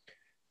 But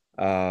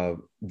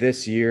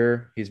this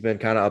year he's been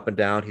kind of up and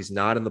down. He's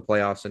not in the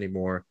playoffs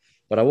anymore.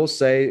 But I will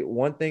say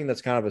one thing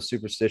that's kind of a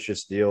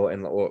superstitious deal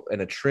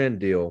and a trend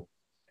deal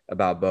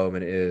about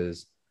Bowman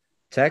is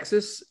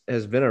Texas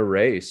has been a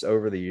race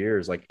over the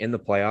years, like in the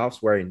playoffs,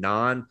 where a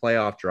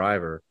non-playoff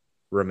driver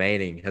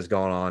remaining has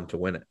gone on to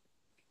win it.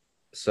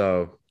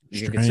 So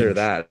you can consider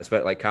that,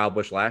 especially like Kyle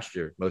Busch last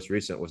year, most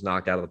recent, was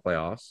knocked out of the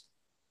playoffs.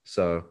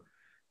 So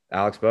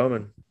Alex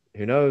Bowman,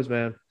 who knows,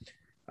 man?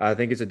 I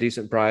think it's a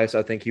decent price.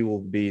 I think he will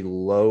be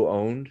low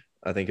owned.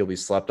 I think he'll be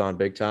slept on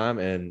big time,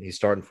 and he's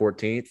starting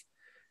 14th.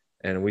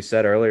 And we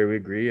said earlier, we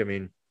agree. I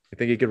mean, I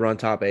think he could run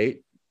top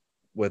 8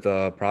 with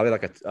probably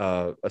like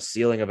a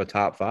ceiling of a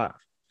top 5.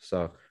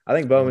 So I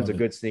think Bowman's a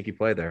good sneaky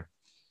play there.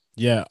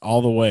 Yeah,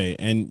 all the way.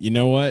 And you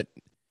know what?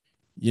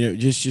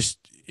 Just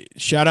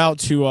shout out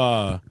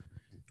to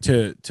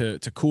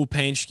Cool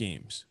Paint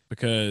Schemes,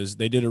 because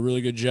they did a really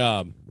good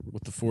job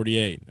with the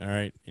 48. All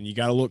right, and you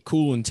got to look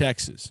cool in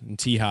Texas and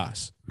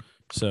Tejas.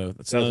 So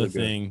that's another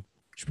thing you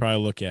should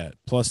probably look at.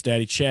 Plus,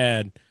 Daddy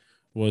Chad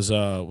was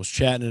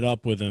chatting it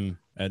up with him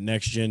at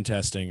Next Gen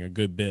testing a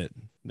good bit.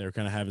 They were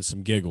kind of having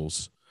some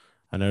giggles.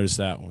 I noticed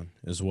that one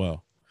as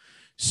well.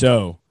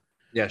 So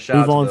yeah,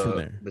 shout out to from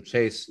there. The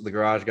Chase, the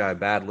garage guy,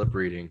 bad lip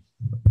reading.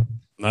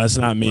 No, that's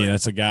not me.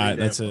 That's a guy.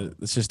 That's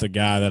just a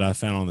guy that I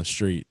found on the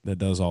street that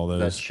does all those.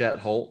 That's Chet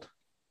Holt.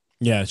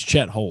 Yeah, it's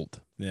Chet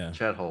Holt. Yeah,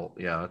 Chet Holt.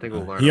 Yeah, I think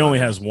we'll learn. He only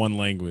has one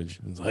language.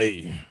 It's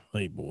like,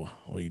 hey, boy,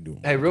 what are you doing?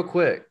 Hey, real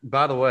quick,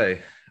 by the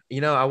way,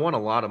 I won a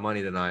lot of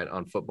money tonight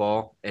on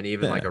football and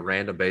even like a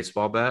random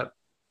baseball bet,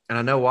 and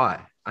I know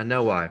why. I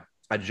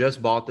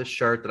just bought this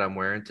shirt that I'm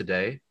wearing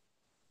today.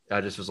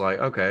 I just was like,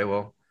 okay,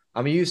 well,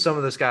 I'm gonna use some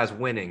of this guy's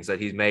winnings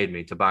that he's made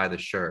me to buy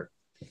this shirt.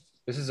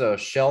 This is a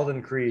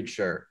Sheldon Creed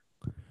shirt.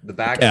 The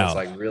back is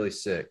like really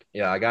sick.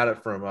 Yeah, I got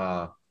it from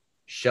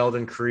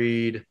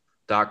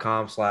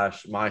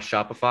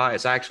SheldonCreed.com/myShopify.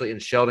 It's actually in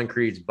Sheldon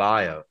Creed's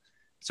bio.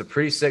 It's a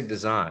pretty sick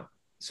design.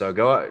 So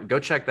go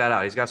check that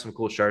out. He's got some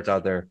cool shirts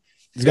out there.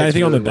 He's got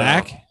anything on the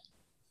back?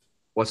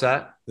 What's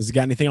that? Has he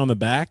got anything on the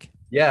back?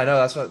 Yeah, no,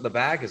 that's what the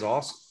back is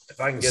awesome.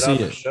 If I can get up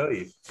and show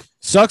you.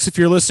 Sucks if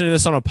you're listening to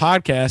this on a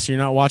podcast, you're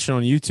not watching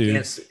on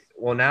YouTube.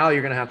 Well, now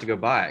you're going to have to go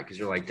buy it because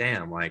you're like,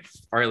 damn, or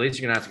at least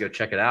you're going to have to go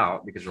check it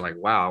out because you're like,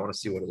 wow, I want to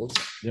see what it looks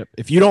like. Yep.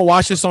 If you don't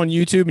watch this on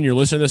YouTube and you're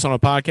listening to this on a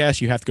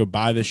podcast, you have to go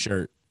buy this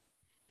shirt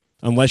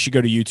unless you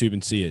go to YouTube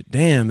and see it.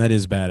 Damn, that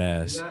is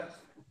badass.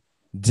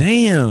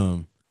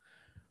 Damn.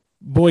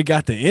 Boy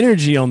got the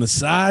energy on the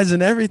sides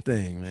and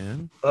everything,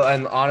 man.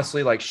 And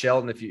honestly, like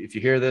Sheldon, if you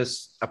hear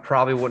this, I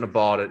probably wouldn't have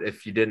bought it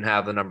if you didn't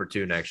have the number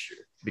 2 next year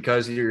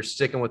because you're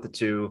sticking with the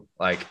 2.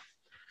 Like,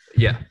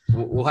 yeah,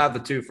 we'll have the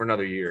 2 for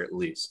another year at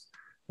least.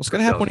 What's going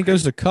to happen when he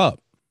goes to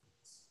Cup?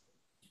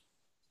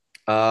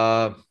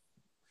 I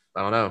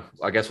don't know.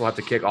 I guess we'll have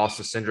to kick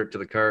Austin Cindric to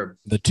the curb.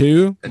 The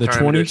 2? The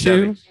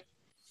 22?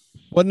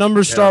 What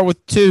numbers start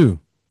with 2?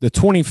 The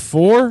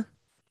 24?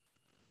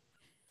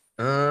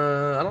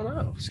 I don't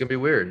know. It's going to be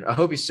weird. I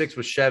hope he's 6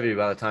 with Chevy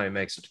by the time he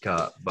makes it to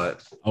Cup,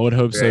 but I would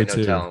hope so too.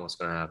 No telling what's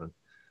going to happen.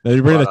 They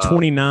bring the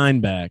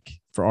 29 back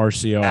for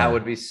RCR. That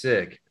would be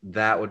sick.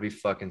 That would be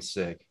fucking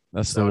sick.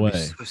 That's the way.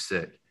 So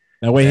sick.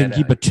 That way he can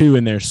keep a 2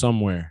 in there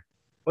somewhere.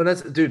 Well,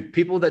 dude,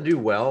 people that do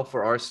well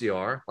for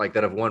RCR, like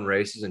that have won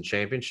races and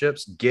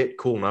championships, get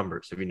cool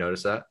numbers. Have you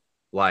noticed that?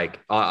 Like,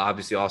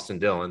 obviously, Austin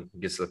Dillon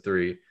gets the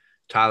 3.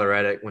 Tyler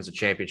Reddick wins a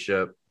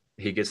championship.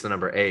 He gets the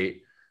number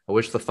 8. I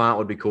wish the font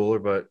would be cooler,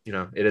 but,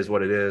 it is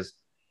what it is.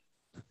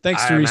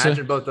 Thanks, Teresa. I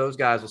imagine both those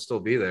guys will still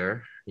be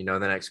there, in the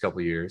next couple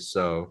of years.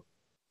 So,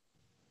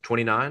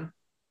 29,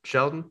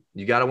 Sheldon,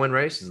 you got to win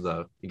races,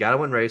 though. You got to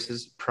win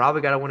races.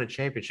 Probably got to win a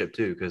championship,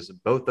 too, because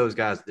both those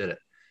guys did it.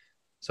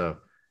 So,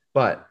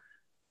 but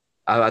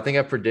I think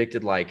I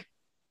predicted like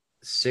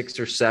 6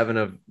 or 7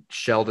 of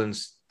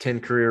Sheldon's 10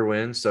 career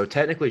wins. So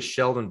technically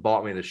Sheldon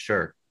bought me the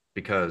shirt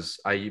because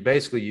I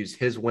basically used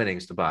his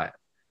winnings to buy it.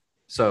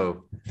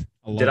 So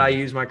did I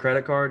use my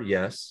credit card?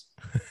 Yes.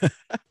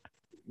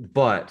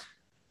 But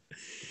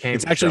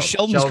it's actually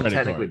Sheldon's credit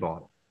technically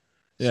card. Bought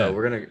it. Yeah. So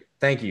we're going to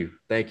thank you,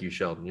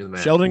 Sheldon. You're the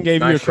man. Sheldon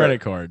gave you a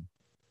credit card.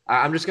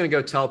 I'm just going to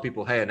go tell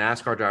people, hey, a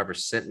NASCAR driver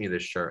sent me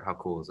this shirt. How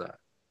cool is that?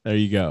 There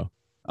you go.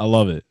 I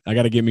love it. I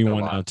got to get me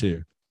one now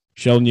too.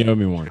 Sheldon, you owe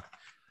me one.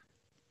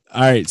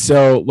 All right,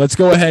 so let's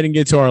go ahead and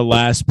get to our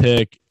last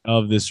pick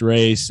of this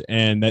race,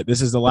 and this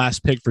is the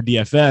last pick for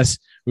DFS.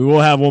 we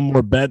will have one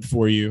more bet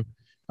for you,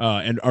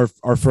 and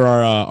for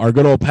our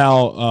good old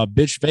pal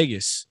Bitch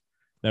Vegas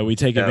that we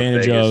take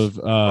advantage Vegas.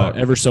 of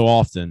ever so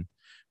often.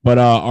 But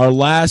our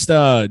last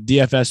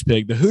DFS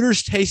pick, the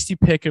Hooters Tasty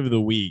Pick of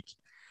the Week,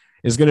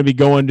 is going to be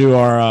going to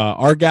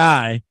our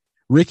guy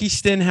Ricky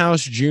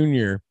Stenhouse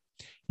Jr.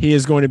 He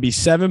is going to be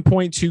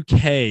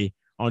 7.2K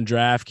on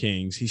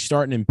DraftKings. He's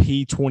starting in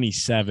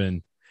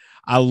P27.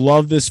 I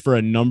love this for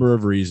a number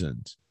of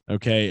reasons.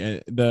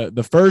 Okay,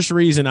 the first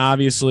reason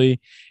obviously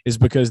is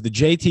because the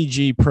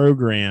JTG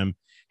program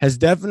has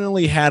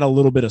definitely had a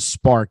little bit of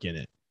spark in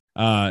it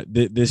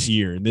this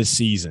year, this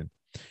season.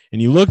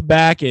 And you look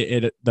back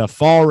at the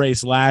fall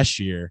race last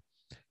year,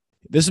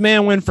 this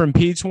man went from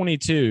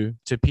P22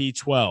 to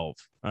P12. All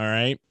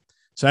right.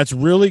 So that's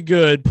really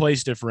good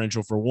place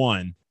differential for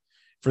one.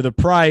 For the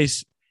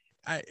price,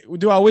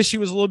 do I wish he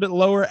was a little bit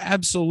lower?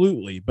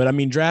 Absolutely. But I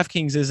mean,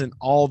 DraftKings isn't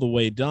all the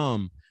way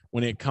dumb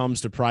when it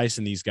comes to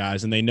pricing these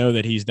guys. And they know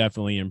that he's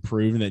definitely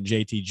improved and that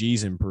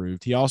JTG's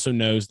improved. He also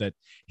knows that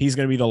he's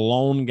going to be the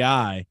lone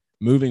guy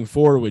moving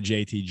forward with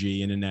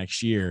JTG in the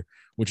next year,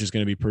 which is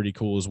going to be pretty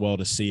cool as well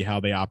to see how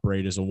they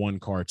operate as a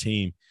one-car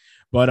team.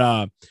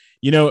 But,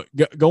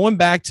 going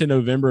back to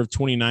November of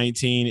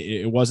 2019,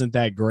 it wasn't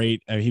that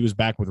great. He was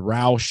back with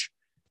Roush.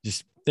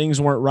 Just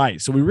things weren't right.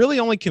 So we really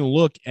only can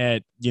look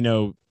at,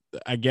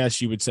 I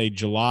guess you would say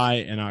July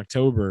and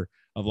October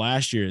of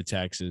last year at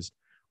Texas,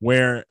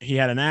 where he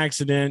had an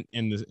accident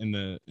in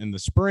the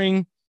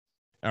spring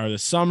or the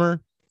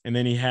summer, and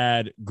then he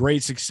had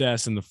great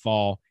success in the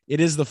fall.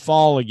 It is the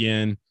fall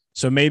again,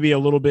 so maybe a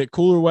little bit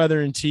cooler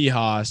weather in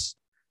Tejas.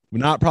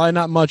 Probably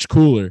not much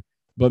cooler,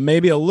 but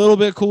maybe a little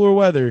bit cooler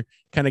weather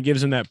kind of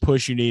gives him that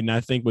push you need. And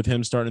I think with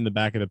him starting in the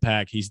back of the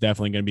pack, he's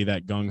definitely going to be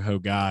that gung-ho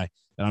guy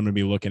that I'm going to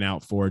be looking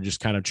out for, just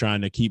kind of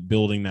trying to keep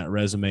building that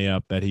resume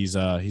up that he's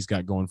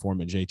got going for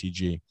him at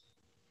JTG.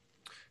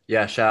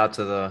 Yeah, shout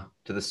out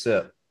to the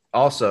SIP.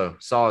 Also,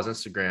 saw his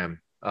Instagram.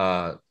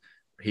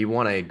 He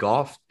won a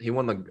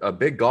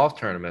big golf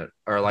tournament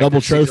or like double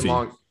trophy.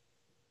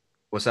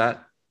 What's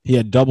that? He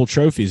had double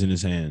trophies in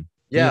his hand.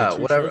 Yeah,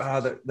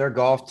 whatever. Their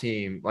golf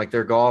team, like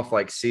their golf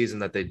season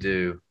that they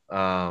do,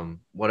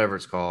 whatever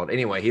it's called.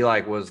 Anyway, he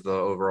was the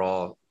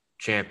overall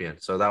champion,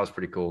 so that was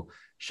pretty cool.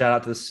 Shout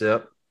out to the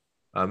SIP,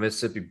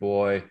 Mississippi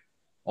boy,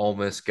 Ole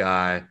Miss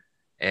guy,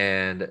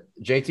 and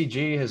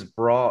JTG has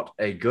brought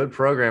a good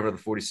program to the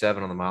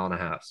 47 on the mile and a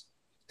half.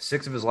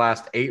 6 of his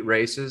last 8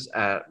 races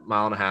at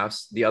mile and a half.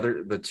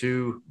 The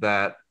 2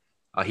 that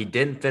he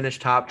didn't finish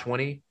top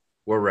 20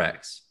 were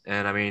wrecks.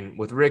 And I mean,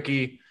 with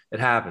Ricky, it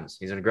happens.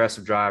 He's an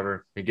aggressive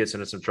driver. He gets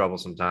into some trouble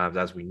sometimes,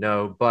 as we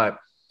know. But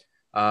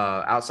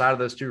outside of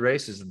those 2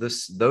 races,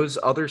 those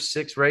other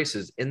 6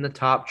 races in the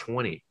top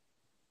 20.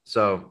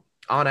 So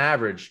on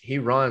average, he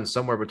runs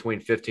somewhere between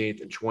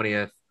 15th and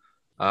 20th.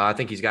 I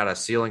think he's got a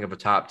ceiling of a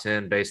top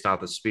 10 based off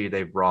the speed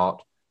they've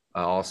brought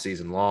all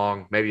season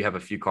long. Maybe you have a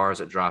few cars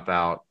that drop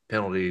out,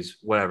 penalties,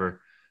 whatever.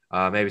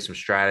 Maybe some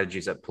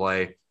strategies at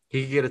play.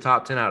 He could get a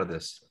top 10 out of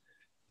this.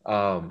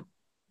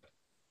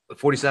 The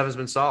 47 has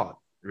been solid,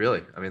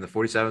 really. I mean, the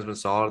 47 has been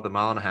solid at the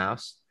mile and a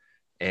half.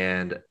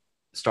 And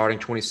starting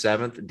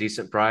 27th,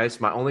 decent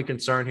price. My only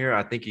concern here,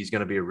 I think he's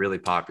going to be a really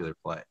popular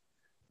play.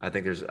 I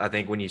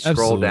think when you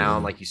scroll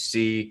down,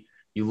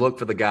 you look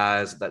for the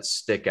guys that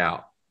stick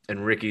out.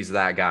 And Ricky's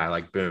that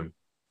guy, boom.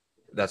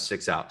 That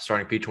sticks out.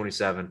 Starting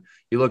P27,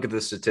 you look at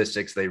the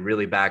statistics, they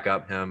really back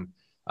up him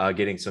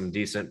getting some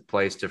decent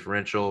place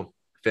differential,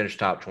 finish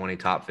top 20,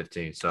 top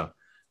 15. So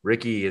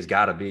Ricky has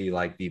got to be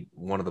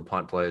one of the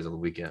punt plays of the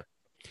weekend.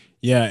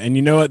 Yeah, and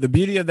you know what? The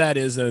beauty of that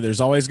is, though,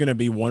 there's always going to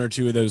be 1 or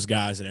 2 of those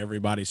guys that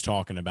everybody's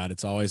talking about.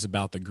 It's always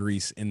about the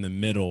grease in the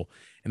middle,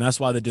 and that's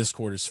why the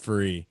Discord is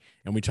free,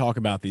 and we talk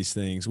about these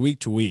things week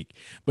to week.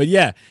 But,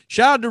 yeah,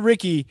 shout out to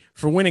Ricky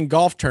for winning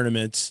golf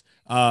tournaments.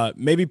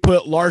 Maybe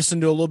put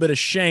Larson to a little bit of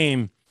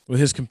shame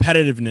with his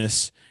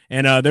competitiveness.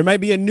 And there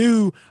might be a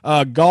new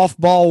golf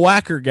ball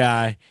whacker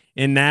guy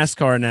in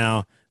NASCAR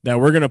now that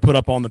we're going to put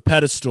up on the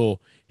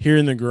pedestal here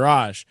in the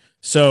garage.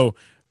 So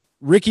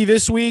Ricky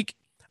this week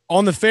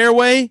on the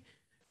fairway,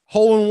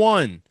 hole in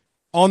one.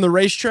 On the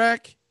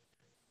racetrack,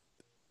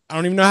 I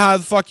don't even know how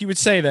the fuck you would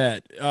say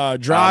that.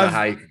 Drive. I don't know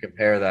how you can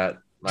compare that.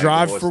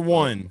 Drive for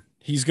one.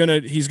 He's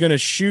gonna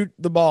shoot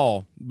the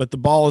ball, but the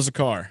ball is a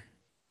car.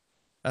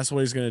 That's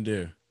what he's going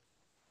to do,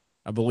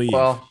 I believe.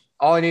 Well,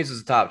 all he needs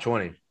is a top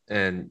 20,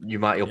 and you'll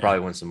probably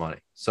win some money.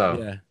 So,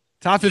 yeah.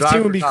 Top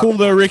 15 would be cool,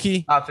 though,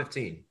 Ricky. Top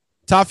 15.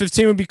 Top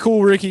 15 would be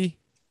cool, Ricky.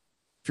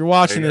 If you're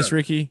watching this,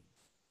 Ricky.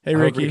 Hey,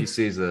 Ricky. I hope Ricky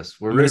sees this.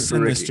 We're going to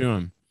send this to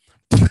him.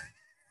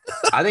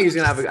 I think he's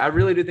going to I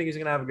really do think he's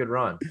going to have a good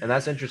run. And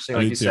that's interesting.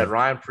 Like you said,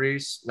 Ryan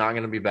Preece not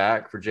going to be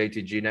back for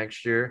JTG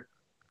next year.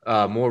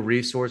 More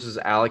resources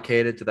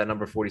allocated to that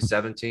number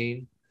 47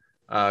 team.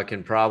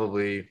 Can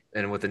probably,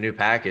 and with the new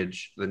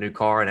package, the new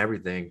car and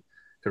everything,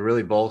 could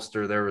really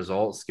bolster their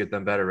results, get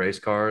them better race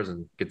cars,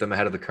 and get them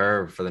ahead of the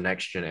curve for the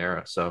next gen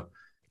era. So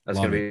that's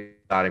going to be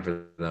exciting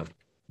for them.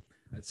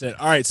 That's it.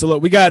 All right, so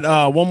look, we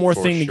got one more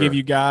thing to sure. give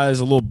you guys,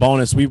 a little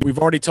bonus. We've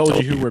already told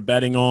you who we're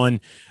betting on.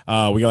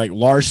 We got like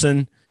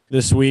Larson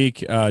this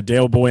week.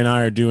 Dale Boy and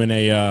I are doing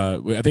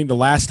I think the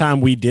last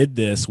time we did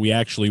this, we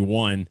actually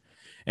won.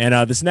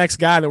 And this next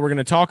guy that we're going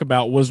to talk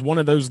about was one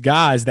of those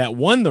guys that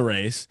won the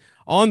race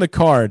on the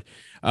card.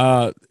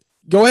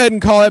 Go ahead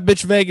and call that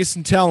bitch Vegas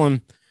and tell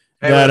him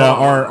that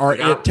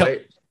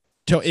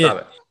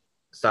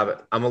Stop it.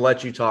 I'm gonna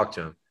let you talk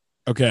to him.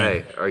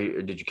 Okay.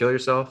 Hey, did you kill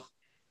yourself?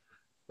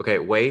 Okay,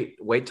 wait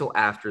till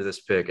after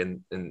this pick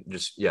and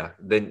just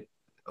then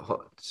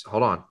hold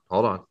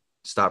on.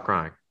 Stop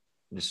crying.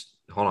 Just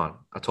hold on.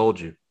 I told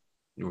you.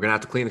 We're gonna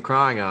have to clean the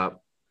crying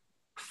up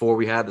before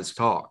we had this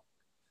talk.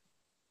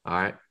 All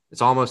right.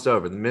 It's almost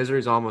over. The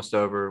misery's almost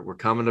over. We're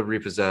coming to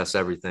repossess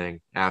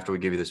everything after we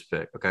give you this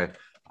pick. Okay.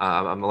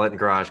 I'm letting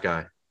Garage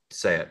Guy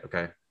say it.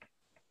 Okay.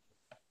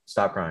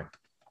 Stop crying.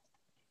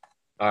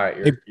 All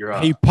right. You're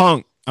up. Hey,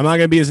 punk. I'm not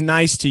going to be as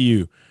nice to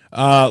you.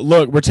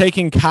 Look, we're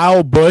taking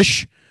Kyle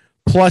Busch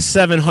plus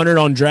 700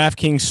 on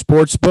DraftKings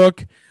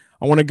Sportsbook.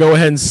 I want to go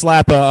ahead and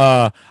slap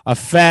a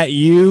fat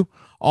U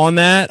on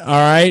that. All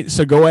right.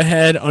 So go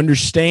ahead.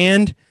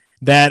 Understand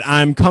that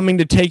I'm coming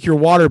to take your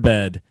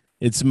waterbed.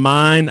 It's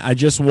mine. I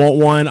just want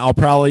one. I'll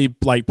probably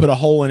put a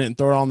hole in it and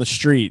throw it on the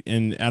street.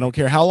 And I don't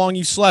care how long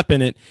you slept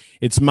in it.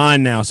 It's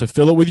mine now. So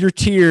fill it with your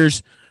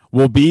tears.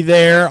 We'll be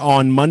there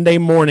on Monday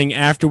morning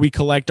after we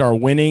collect our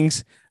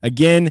winnings.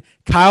 Again,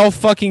 Kyle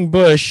fucking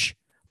Busch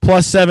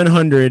plus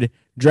 700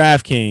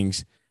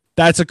 DraftKings.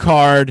 That's a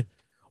card.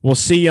 We'll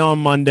see you on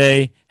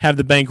Monday. Have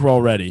the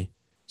bankroll ready.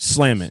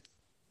 Slam it.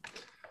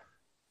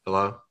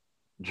 Hello?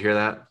 Did you hear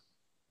that?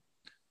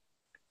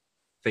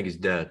 I think he's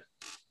dead.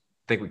 I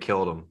think we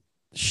killed him.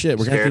 Shit,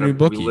 we're going to have a new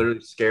bookie. We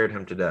literally scared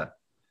him to death.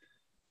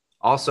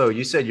 Also,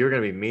 you said you're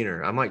going to be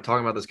meaner. I'm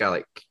talking about this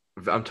guy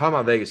I'm talking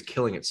about Vegas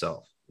killing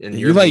itself. And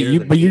but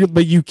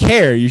you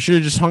care. You should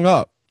have just hung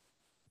up.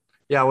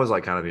 Yeah, I was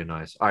kind of being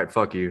nice. All right,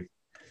 fuck you.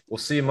 We'll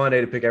see you Monday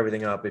to pick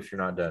everything up if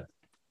you're not dead.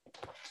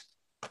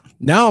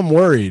 Now I'm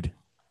worried.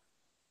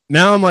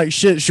 Now I'm like,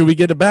 shit, should we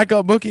get a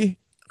backup bookie?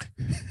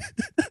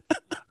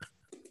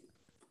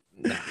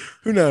 Nah.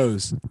 Who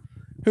knows?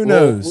 Who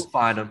knows? We'll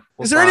find him.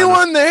 Is there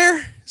anyone there?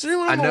 Is there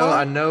anyone?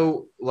 I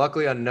know.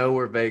 Luckily, I know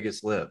where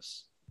Vegas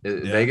lives.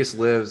 Vegas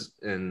lives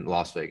in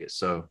Las Vegas,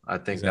 so I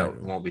think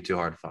that won't be too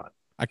hard to find.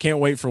 I can't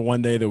wait for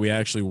one day that we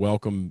actually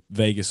welcome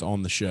Vegas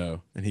on the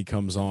show, and he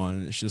comes on,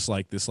 and it's just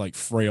like this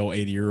frail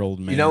 80-year-old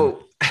man.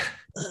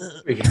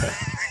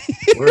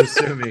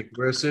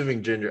 We're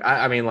assuming Ginger.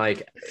 I mean, I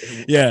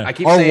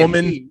keep our saying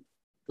woman. He.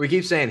 We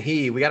keep saying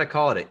he. We got to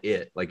call it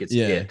it. It's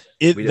it.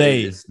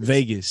 It's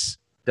Vegas.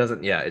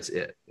 Doesn't it's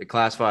it. It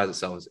classifies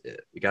itself as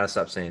it. We got to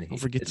stop saying he. Don't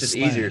forget it's just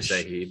easier to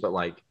say he, but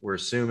we're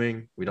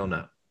assuming we don't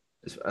know.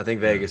 I think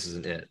Vegas is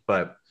an it.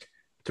 But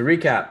to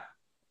recap,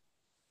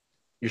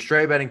 your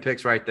straight betting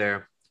picks right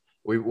there.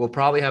 We will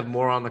probably have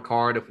more on the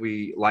card if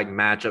we like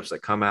matchups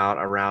that come out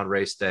around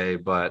race day.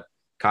 But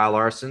Kyle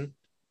Larson,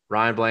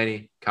 Ryan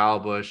Blaney, Kyle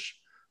Busch,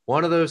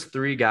 one of those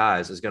three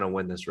guys is going to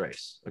win this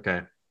race.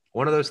 Okay.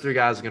 One of those three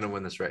guys is going to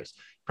win this race.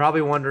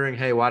 Probably wondering,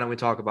 hey, why don't we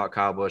talk about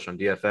Kyle Busch on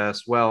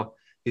DFS? Well,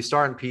 he's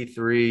starting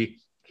P3.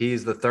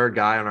 He's the third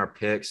guy on our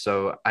pick.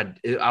 So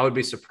I would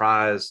be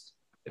surprised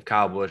if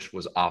Kyle Busch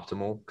was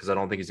optimal because I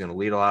don't think he's going to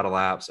lead a lot of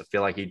laps. I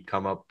feel like he'd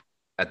come up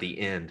at the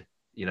end,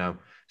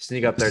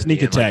 sneak up there.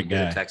 Sneak attack guy.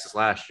 At Texas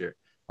last year,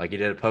 like he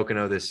did at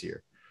Pocono this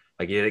year,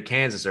 like he did at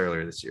Kansas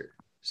earlier this year.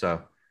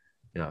 So,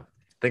 I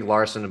think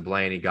Larson and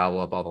Blaney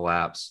gobble up all the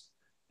laps.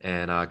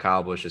 And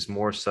Kyle Busch is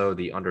more so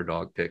the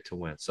underdog pick to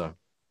win. So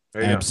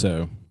there you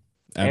go.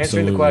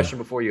 Answering the question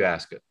before you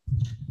ask it.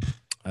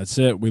 That's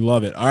it. We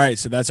love it. All right,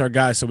 so that's our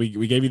guy. So we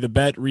gave you the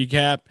bet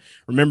recap.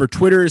 Remember,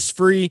 Twitter is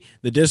free.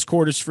 The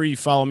Discord is free.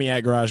 Follow me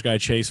at Garage Guy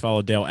Chase.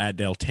 Follow Dale at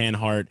Dale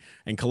Tanhart.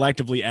 And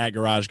collectively at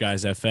Garage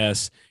Guys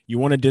FS. You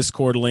want a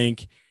Discord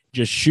link,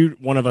 just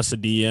shoot one of us a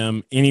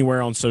DM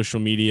anywhere on social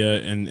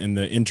media and in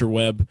the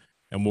interweb,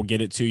 and we'll get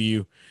it to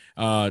you.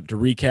 To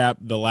recap,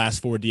 the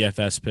last four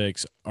DFS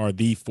picks are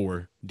the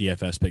four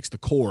DFS picks, the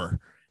core,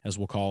 as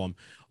we'll call them.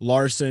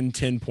 Larson,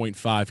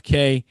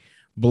 10.5K.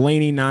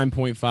 Blaney,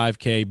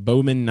 9.5K.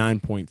 Bowman,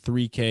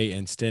 9.3K.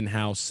 And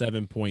Stenhouse,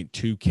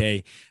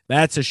 7.2K.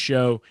 That's a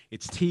show.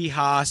 It's T.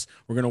 Haas.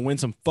 We're going to win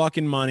some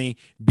fucking money.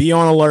 Be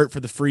on alert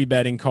for the free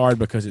betting card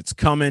because it's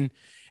coming.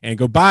 And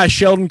go buy a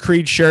Sheldon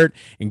Creed shirt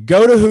and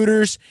go to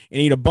Hooters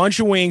and eat a bunch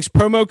of wings.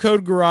 Promo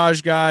code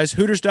Garage Guys,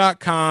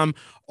 Hooters.com,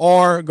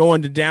 or go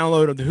into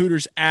download of the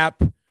Hooters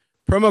app.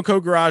 Promo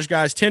code Garage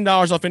Guys,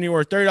 $10 off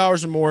anywhere,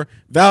 $30 or more.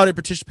 Valid at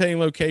participating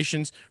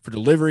locations for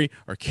delivery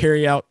or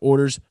carry out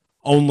orders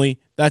only.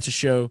 That's a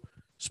show.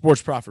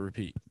 Sports Profit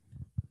Repeat.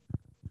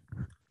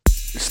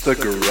 It's the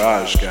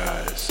Garage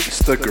Guys. It's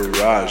the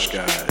Garage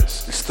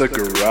Guys. It's the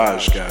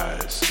Garage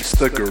Guys. It's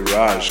the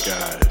Garage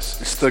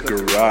Guys. It's the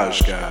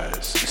Garage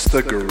Guys. It's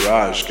the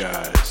Garage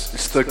Guys.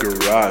 It's the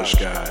Garage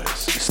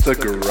Guys. It's the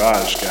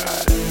Garage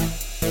Guys.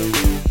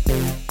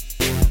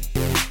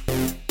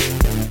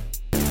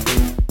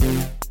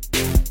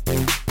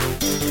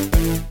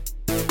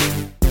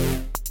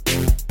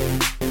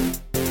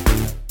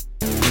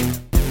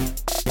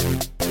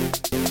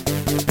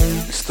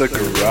 the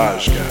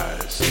garage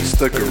guys. It's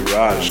the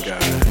garage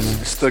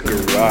guys. It's the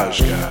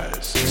garage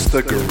guys. It's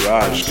the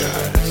garage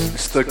guys.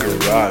 It's the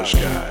garage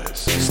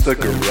guys. It's the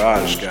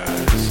garage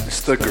guys.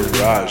 It's the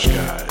garage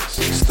guys.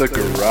 It's the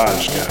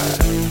garage guys.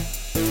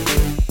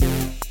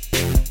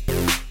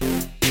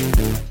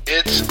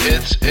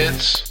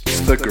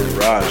 It's the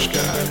garage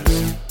guys.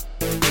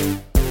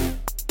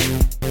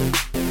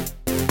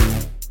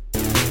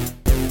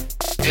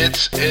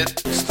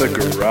 It's the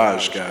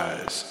garage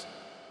guys.